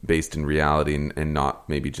was based in reality and not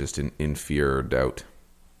maybe just in fear or doubt.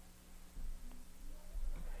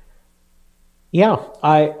 Yeah,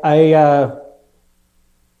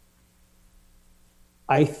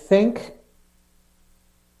 I think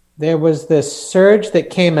there was this surge that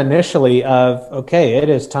came initially of, okay, it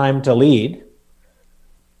is time to lead.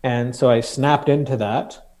 And so I snapped into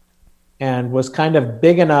that and was kind of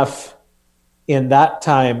big enough in that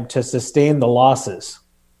time to sustain the losses.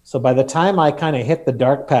 So by the time I kind of hit the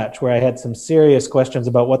dark patch where I had some serious questions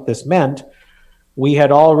about what this meant, we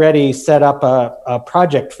had already set up a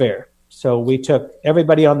project fair. So we took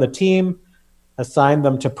everybody on the team, assigned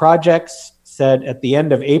them to projects, said at the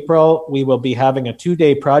end of April, we will be having a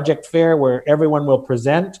 2-day project fair where everyone will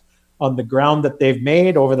present on the ground that they've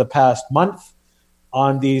made over the past month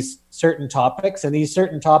on these certain topics. And these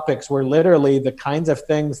certain topics were literally the kinds of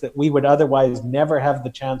things that we would otherwise never have the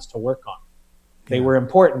chance to work on. They were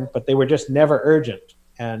important, but they were just never urgent.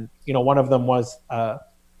 And, one of them was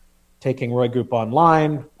taking Roy Group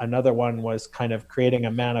online. Another one was kind of creating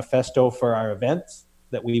a manifesto for our events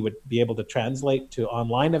that we would be able to translate to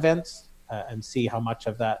online events and see how much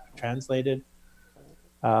of that translated.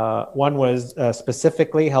 One was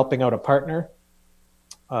specifically helping out a partner,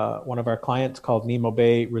 one of our clients called Nemo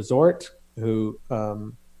Bay Resort, who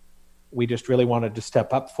we just really wanted to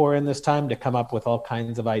step up for in this time to come up with all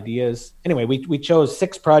kinds of ideas. Anyway, we chose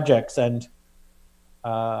 6 projects. And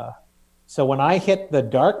so when I hit the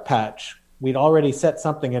dark patch, we'd already set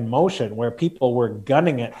something in motion where people were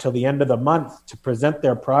gunning it till the end of the month to present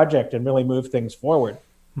their project and really move things forward.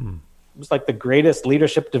 It was like the greatest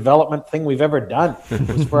leadership development thing we've ever done. It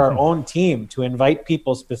was for our own team to invite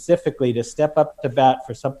people specifically to step up to bat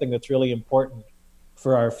for something that's really important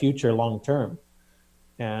for our future long term.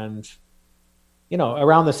 And,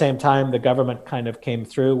 around the same time, the government kind of came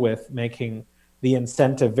through with making the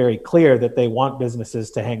incentive very clear that they want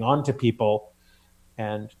businesses to hang on to people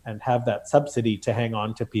and have that subsidy to hang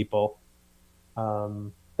on to people.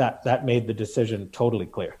 that made the decision totally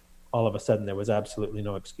clear. All of a sudden, there was absolutely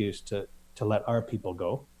no excuse to let our people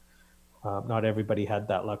go. Not everybody had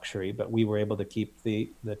that luxury, but we were able to keep the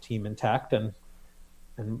team intact, and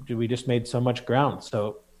we just made so much ground.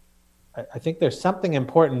 So I think there's something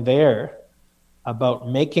important there about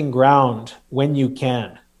making ground when you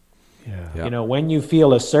can. Yeah. You know, when you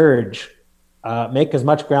feel a surge, make as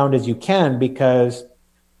much ground as you can, because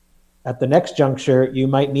at the next juncture, you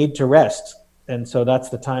might need to rest. And so that's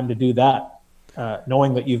the time to do that.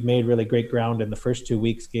 Knowing that you've made really great ground in the first 2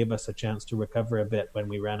 weeks gave us a chance to recover a bit when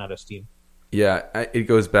we ran out of steam. Yeah, it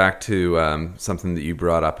goes back to something that you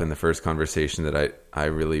brought up in the first conversation that I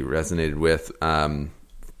really resonated with,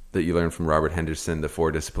 that you learned from Robert Henderson, the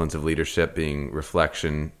 4 disciplines of leadership being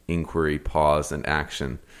reflection, inquiry, pause, and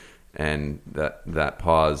action. And that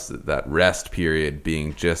pause, that rest period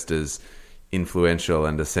being just as influential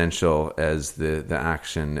and essential as the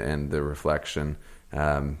action and the reflection.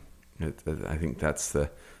 I think that's the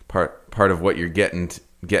part of what you're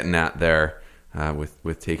getting at there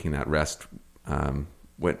with taking that rest.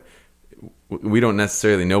 When we don't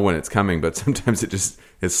necessarily know when it's coming, but sometimes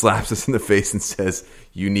it slaps us in the face and says,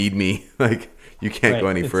 "You need me." Like, you can't go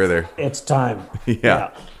any further. It's time.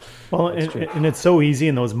 Yeah. Well, and it's so easy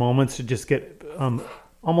in those moments to just get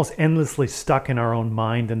almost endlessly stuck in our own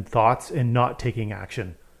mind and thoughts and not taking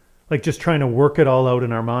action. Like just trying to work it all out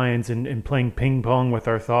in our minds and playing ping pong with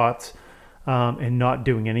our thoughts and not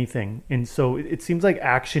doing anything. And so it seems like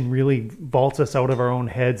action really vaults us out of our own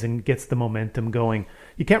heads and gets the momentum going.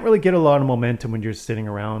 You can't really get a lot of momentum when you're sitting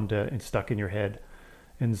around and stuck in your head.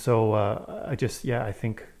 And so I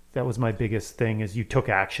think that was my biggest thing, is you took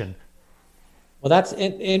action. Well, that's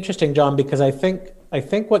interesting, John, because I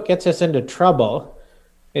think what gets us into trouble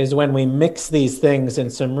is when we mix these things in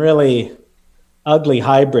some really ugly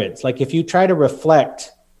hybrids. Like if you try to reflect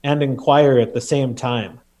and inquire at the same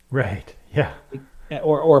time. Right. Yeah.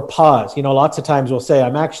 Or pause. You know, lots of times we'll say,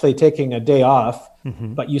 I'm actually taking a day off,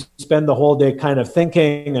 but you spend the whole day kind of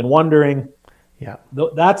thinking and wondering. Yeah.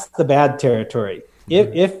 That's the bad territory.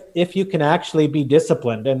 If you can actually be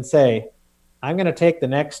disciplined and say, I'm going to take the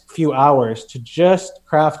next few hours to just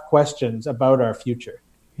craft questions about our future.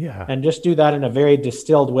 Yeah. And just do that in a very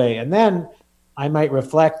distilled way. And then I might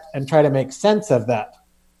reflect and try to make sense of that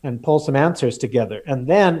and pull some answers together. And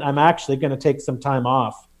then I'm actually going to take some time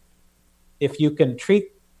off. If you can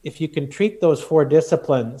treat those 4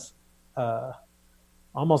 disciplines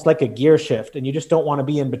almost like a gear shift, and you just don't want to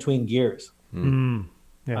be in between gears.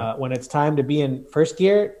 Yeah. When it's time to be in first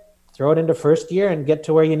gear, throw it into first gear and get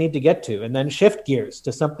to where you need to get to, and then shift gears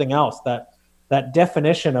to something else. That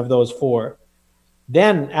definition of those 4.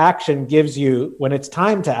 Then action gives you, when it's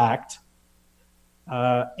time to act,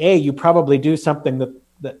 you probably do something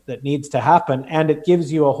that needs to happen, and it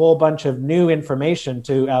gives you a whole bunch of new information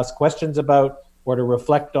to ask questions about, or to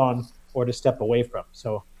reflect on, or to step away from.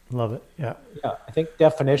 So love it. Yeah. I think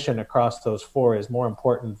definition across those 4 is more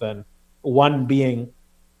important than one being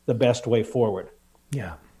the best way forward.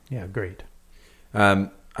 Yeah. Yeah. Great. I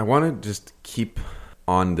want to just keep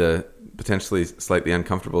on the potentially slightly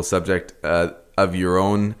uncomfortable subject of your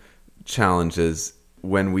own challenges.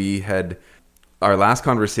 When we had our last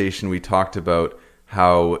conversation, we talked about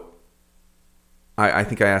how I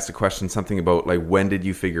think I asked a question, something about like, when did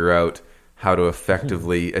you figure out how to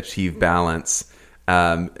effectively achieve balance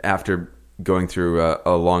after going through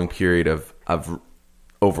a long period of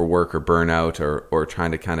overwork or burnout, or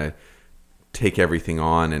trying to kind of take everything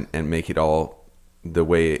on and make it all the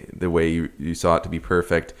way you saw it to be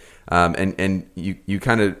perfect. And you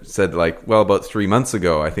kind of said like, well, about 3 months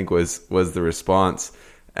ago, I think was the response.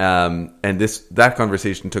 And that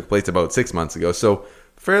conversation took place about 6 months ago. So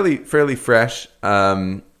fairly fresh.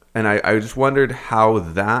 And I just wondered how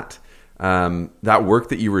that work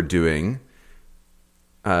that you were doing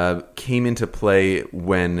came into play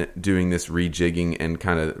when doing this rejigging and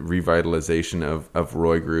kind of revitalization of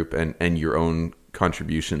Roy Group and your own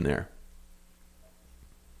contribution there.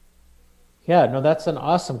 Yeah, no, that's an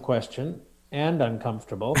awesome question and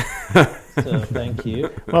uncomfortable. So thank you.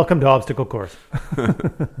 Welcome to Obstacle Course.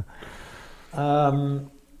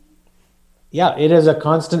 Yeah, it is a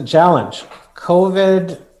constant challenge.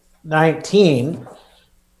 COVID-19,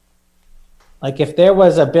 like if there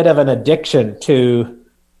was a bit of an addiction to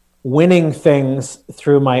winning things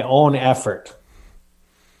through my own effort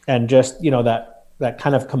and just, that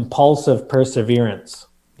kind of compulsive perseverance.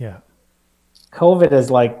 Yeah. COVID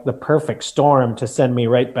is like the perfect storm to send me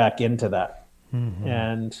right back into that. Mm-hmm.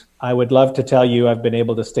 And I would love to tell you I've been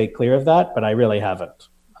able to stay clear of that, but I really haven't.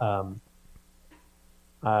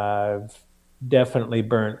 I've definitely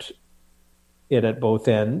burnt it at both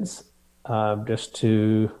ends. just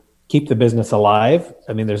to keep the business alive.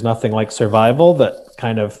 I mean, there's nothing like survival that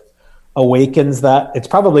kind of awakens that. It's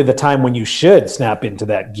probably the time when you should snap into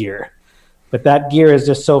that gear. But that gear is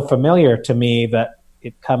just so familiar to me that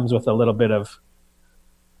it comes with a little bit of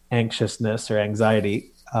anxiousness or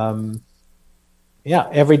anxiety.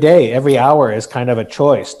 Every day, every hour is kind of a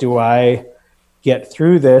choice. Do I get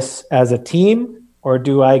through this as a team, or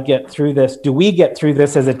do we get through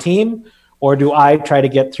this as a team, or do I try to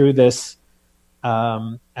get through this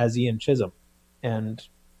as Ian Chisholm? And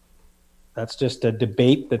that's just a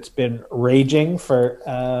debate that's been raging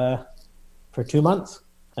for 2 months,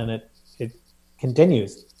 and it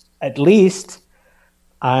continues. At least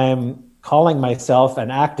I'm calling myself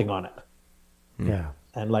and acting on it. Yeah.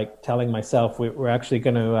 And like telling myself we're actually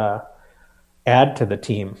going to add to the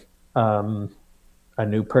team a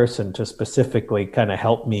new person to specifically kind of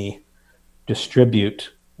help me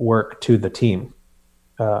distribute work to the team.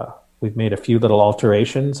 We've made a few little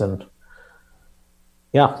alterations, and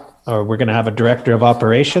we're going to have a director of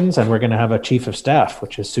operations and we're going to have a chief of staff,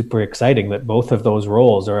 which is super exciting that both of those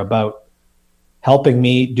roles are about helping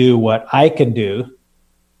me do what I can do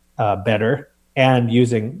better and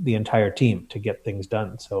using the entire team to get things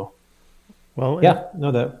done. So,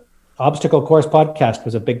 the Obstacle Course podcast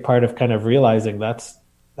was a big part of kind of realizing that's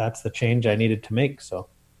the change I needed to make. So,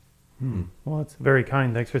 well, it's very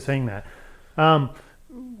kind. Thanks for saying that.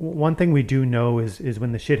 One thing we do know is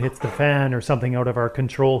when the shit hits the fan or something out of our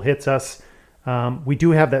control hits us, we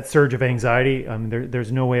do have that surge of anxiety.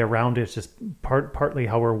 There's no way around it. It's just partly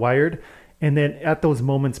how we're wired. And then at those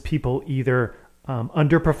moments, people either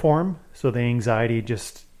underperform, so the anxiety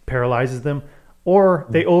just paralyzes them, or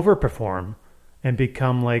they overperform and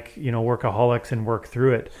become like, workaholics and work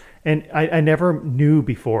through it. And I never knew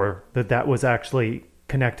before that was actually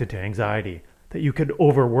connected to anxiety, that you could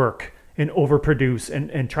overwork and overproduce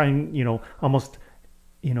and try and, almost,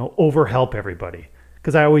 overhelp everybody.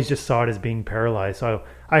 Because I always just saw it as being paralyzed. So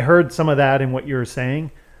I heard some of that in what you were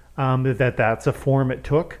saying, that's a form it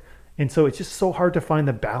took. And so it's just so hard to find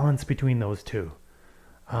the balance between those two.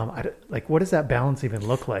 What does that balance even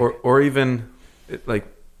look like? Or even like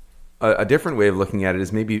a different way of looking at it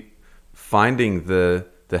is maybe finding the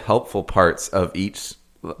helpful parts of each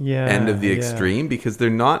end of the extreme, because they're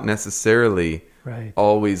not necessarily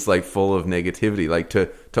always like full of negativity. Like to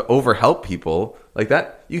overhelp people like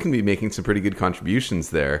that, you can be making some pretty good contributions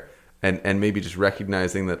there, and maybe just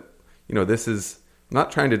recognizing that, this is not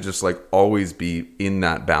trying to just like always be in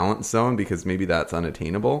that balance zone, because maybe that's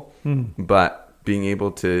unattainable, but being able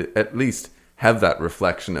to at least have that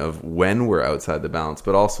reflection of when we're outside the balance,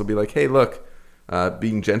 but also be like, hey, look,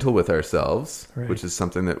 being gentle with ourselves, which is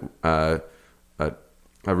something that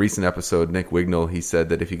a recent episode, Nick Wignall, he said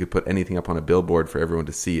that if you could put anything up on a billboard for everyone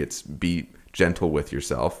to see, it's be gentle with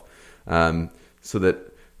yourself. So that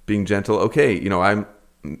being gentle, okay,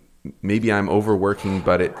 I'm overworking,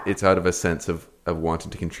 but it's out of a sense of wanting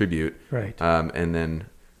to contribute, and then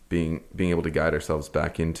being able to guide ourselves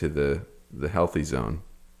back into the healthy zone.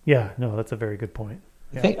 Yeah, no, that's a very good point.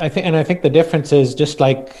 Yeah. I think the difference is just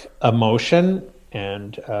like emotion,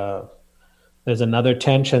 and there's another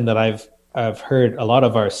tension that I've heard a lot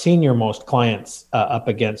of our senior most clients up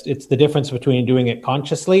against. It's the difference between doing it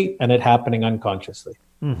consciously and it happening unconsciously.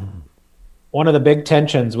 Mm-hmm. One of the big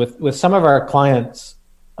tensions with some of our clients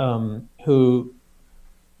who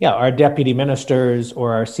are deputy ministers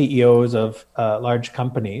or are CEOs of large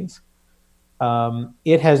companies,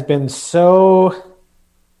 it has been so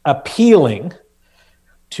appealing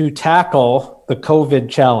to tackle the COVID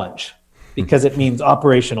challenge because it means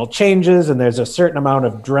operational changes and there's a certain amount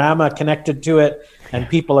of drama connected to it, and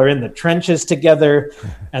people are in the trenches together,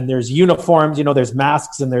 and there's uniforms, there's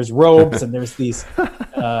masks and there's robes, and there's these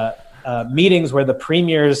meetings where the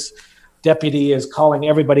premier's deputy is calling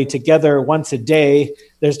everybody together once a day.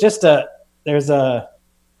 There's just a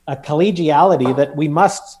collegiality that we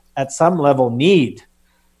must at some level need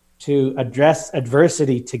to address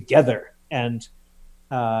adversity together. And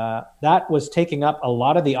that was taking up a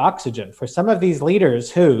lot of the oxygen for some of these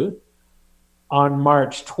leaders who, on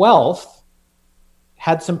March 12th,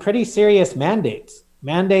 had some pretty serious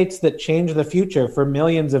mandates that change the future for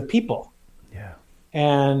millions of people. Yeah.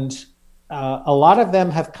 And a lot of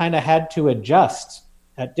them have kind of had to adjust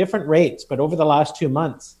at different rates, but over the last 2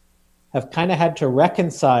 months have kind of had to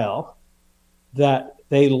reconcile that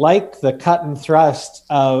they like the cut and thrust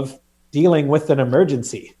of dealing with an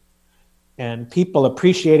emergency and people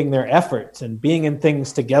appreciating their efforts and being in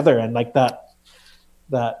things together, and like that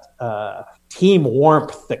team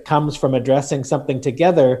warmth that comes from addressing something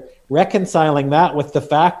together, reconciling that with the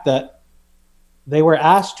fact that they were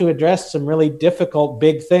asked to address some really difficult,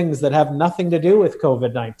 big things that have nothing to do with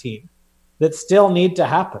COVID-19 that still need to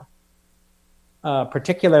happen,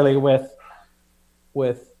 particularly with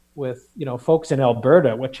folks in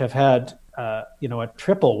Alberta, which have had a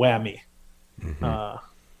triple whammy.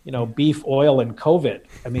 Beef, oil, and COVID.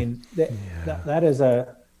 I mean, that is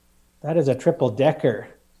a triple decker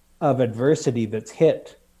of adversity that's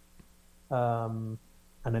hit an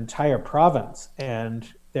entire province, and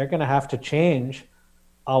they're going to have to change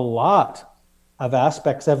a lot of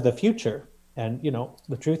aspects of the future. And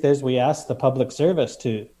the truth is, we asked the public service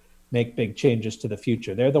to make big changes to the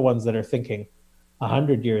future. They're the ones that are thinking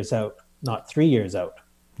 100 years out, not 3 years out.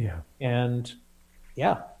 Yeah. And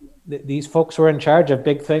these folks were in charge of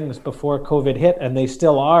big things before COVID hit, and they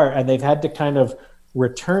still are, and they've had to kind of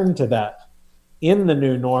return to that in the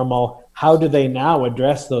new normal. How do they now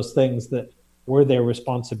address those things that were their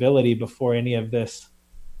responsibility before any of this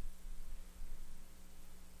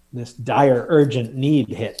dire, urgent need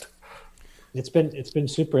hit? It's been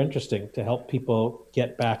super interesting to help people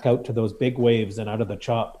get back out to those big waves and out of the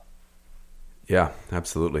chop. Yeah,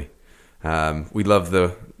 absolutely. We love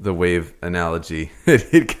the wave analogy.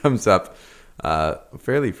 It comes up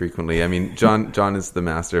fairly frequently. I mean, John is the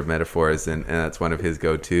master of metaphors, and that's one of his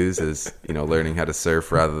go-tos is learning how to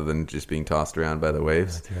surf rather than just being tossed around by the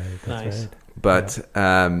waves. That's right. Nice. Right. But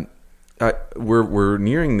we're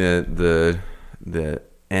nearing the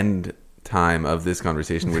end time of this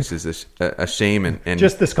conversation, which is a shame. And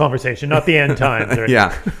just this conversation, not the end times. Right?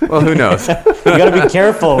 Yeah. Well, who knows? You got to be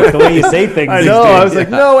careful with the way you say things. I know. I was like,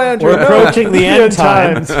 no, Andrew. We're approaching the end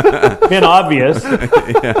times. Been obvious.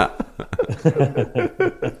 Yeah.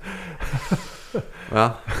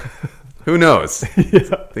 Well, who knows?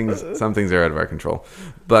 Some things are out of our control.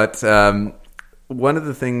 But one of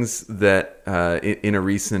the things that in a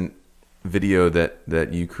recent video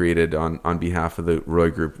that you created on behalf of the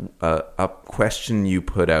Roy Group, a question you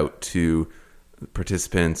put out to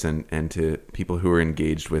participants and to people who are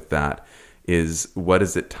engaged with that is, what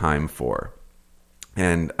is it time for?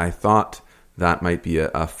 And I thought that might be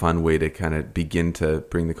a fun way to kind of begin to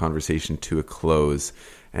bring the conversation to a close.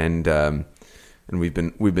 And we've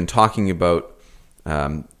been talking about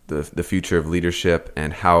the future of leadership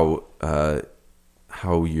and how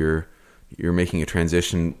you're making a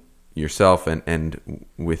transition yourself and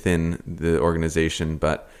within the organization,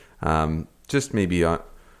 but just maybe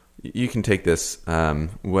you can take this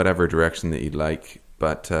whatever direction that you'd like.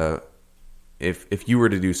 But if you were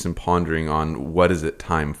to do some pondering on what is it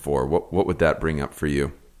time for, what would that bring up for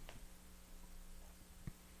you?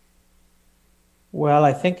 Well,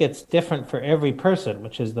 I think it's different for every person,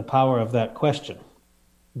 which is the power of that question,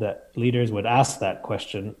 that leaders would ask that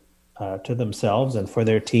question to themselves and for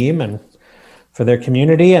their team and for their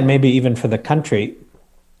community and maybe even for the country.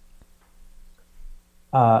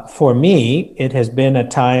 For me, it has been a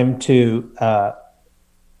time to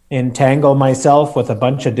entangle myself with a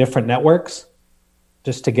bunch of different networks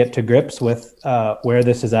just to get to grips with where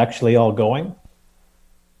this is actually all going.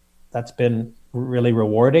 That's been really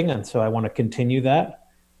rewarding, and so I want to continue that.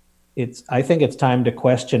 I think it's time to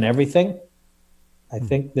question everything. I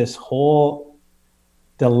think this whole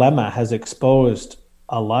dilemma has exposed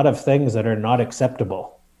a lot of things that are not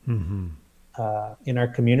acceptable in our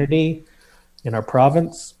community, in our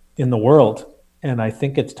province, in the world. And I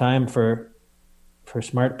think it's time for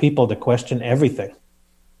smart people to question everything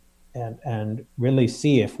and really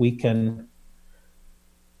see if we can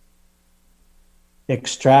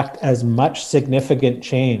extract as much significant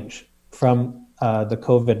change from the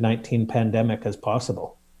COVID-19 pandemic as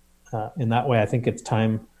possible. In that way, I think it's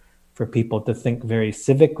time for people to think very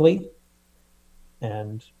civically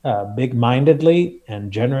and big-mindedly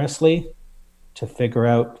and generously to figure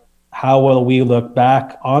out how will we look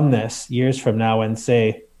back on this years from now and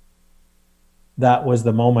say, that was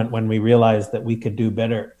the moment when we realized that we could do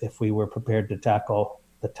better if we were prepared to tackle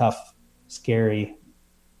the tough, scary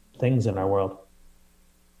things in our world.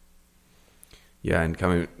 Yeah,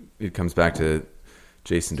 and it comes back to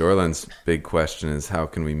Jason Dorland's big question is, how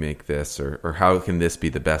can we make this or how can this be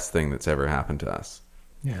the best thing that's ever happened to us?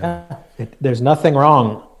 Yeah. There's nothing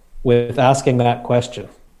wrong with asking that question.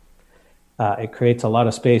 It creates a lot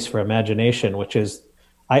of space for imagination, which is,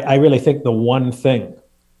 I really think, the one thing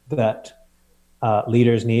that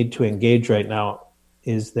leaders need to engage right now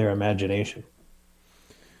is their imagination.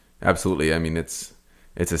 Absolutely. I mean, it's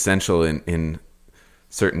essential in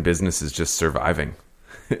certain businesses. Just surviving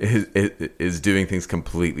is doing things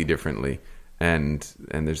completely differently, and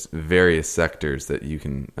there's various sectors that you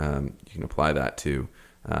can apply that to.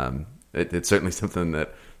 It's certainly something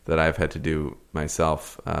that I've had to do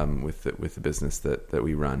myself with the business that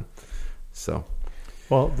we run. So,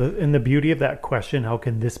 well, the beauty of that question, how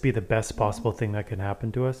can this be the best possible thing that can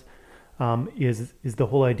happen to us, is the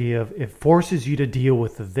whole idea of it forces you to deal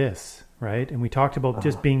with this, right? And we talked about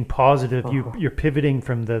just being positive. You're pivoting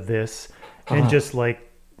from this and just like,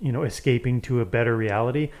 escaping to a better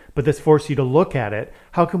reality. But this forces you to look at it.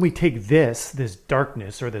 How can we take this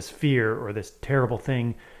darkness or this fear or this terrible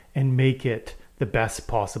thing and make it the best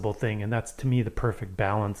possible thing? And that's, to me, the perfect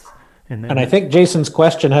balance. And I think Jason's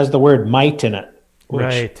question has the word might in it,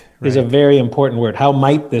 which is a very important word. How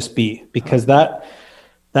might this be? Because that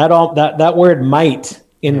word might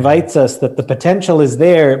invites us that the potential is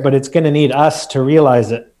there, but it's going to need us to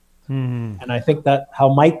realize it. And I think that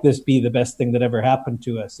how might this be the best thing that ever happened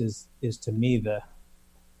to us is to me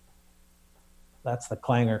that's the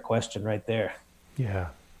clanger question right there. Yeah.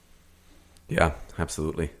 Yeah,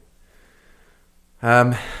 absolutely.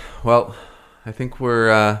 Well, I think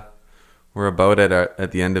we're about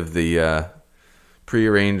at the end of the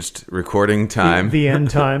prearranged recording time. The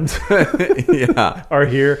end times are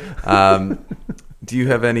here. Do you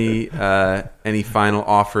have any final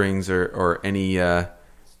offerings or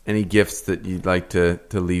any gifts that you'd like to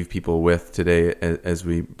leave people with today as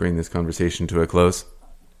we bring this conversation to a close?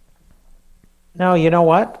 No, you know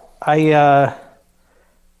what?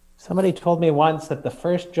 Somebody told me once that the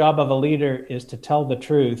first job of a leader is to tell the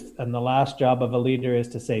truth, and the last job of a leader is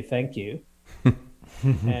to say thank you.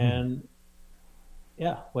 And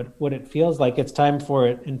what it feels like it's time for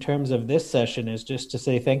it in terms of this session is just to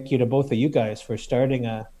say thank you to both of you guys for starting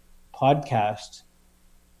a podcast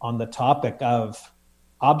on the topic of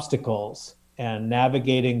obstacles and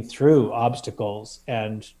navigating through obstacles.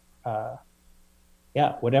 And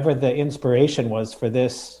whatever the inspiration was for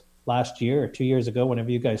this last year or 2 years ago,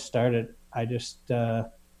 whenever you guys started, I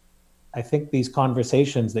think these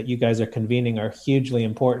conversations that you guys are convening are hugely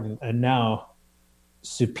important and now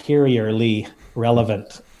superiorly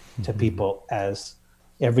relevant to people, as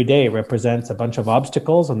every day represents a bunch of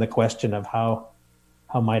obstacles and the question of how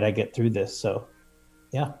might I get through this. So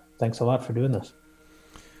thanks a lot for doing this.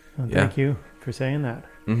 Well, thank you for saying that.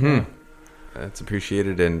 That's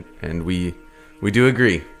appreciated, and we do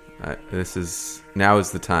agree. Now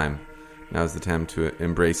is the time. Now is the time to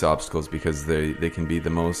embrace obstacles, because they can be the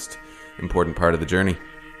most important part of the journey.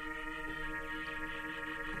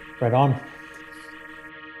 Right on.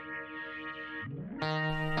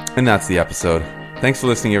 And that's the episode. Thanks for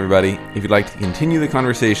listening, everybody. If you'd like to continue the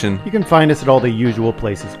conversation, you can find us at all the usual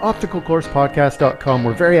places. ObstacleCoursePodcast.com.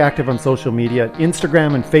 We're very active on social media,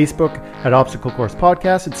 Instagram and Facebook at Obstacle Course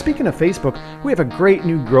Podcast. And speaking of Facebook, we have a great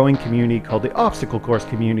new growing community called the Obstacle Course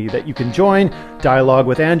Community that you can join, dialogue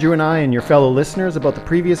with Andrew and I and your fellow listeners about the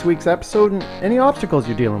previous week's episode and any obstacles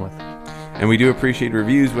you're dealing with. And we do appreciate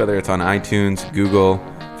reviews, whether it's on iTunes, Google,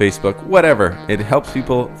 Facebook, whatever. It helps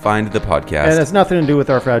people find the podcast. And it's nothing to do with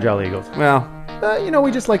our fragile egos. Well, we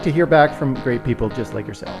just like to hear back from great people just like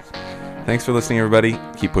yourselves. Thanks for listening, everybody.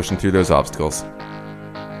 Keep pushing through those obstacles.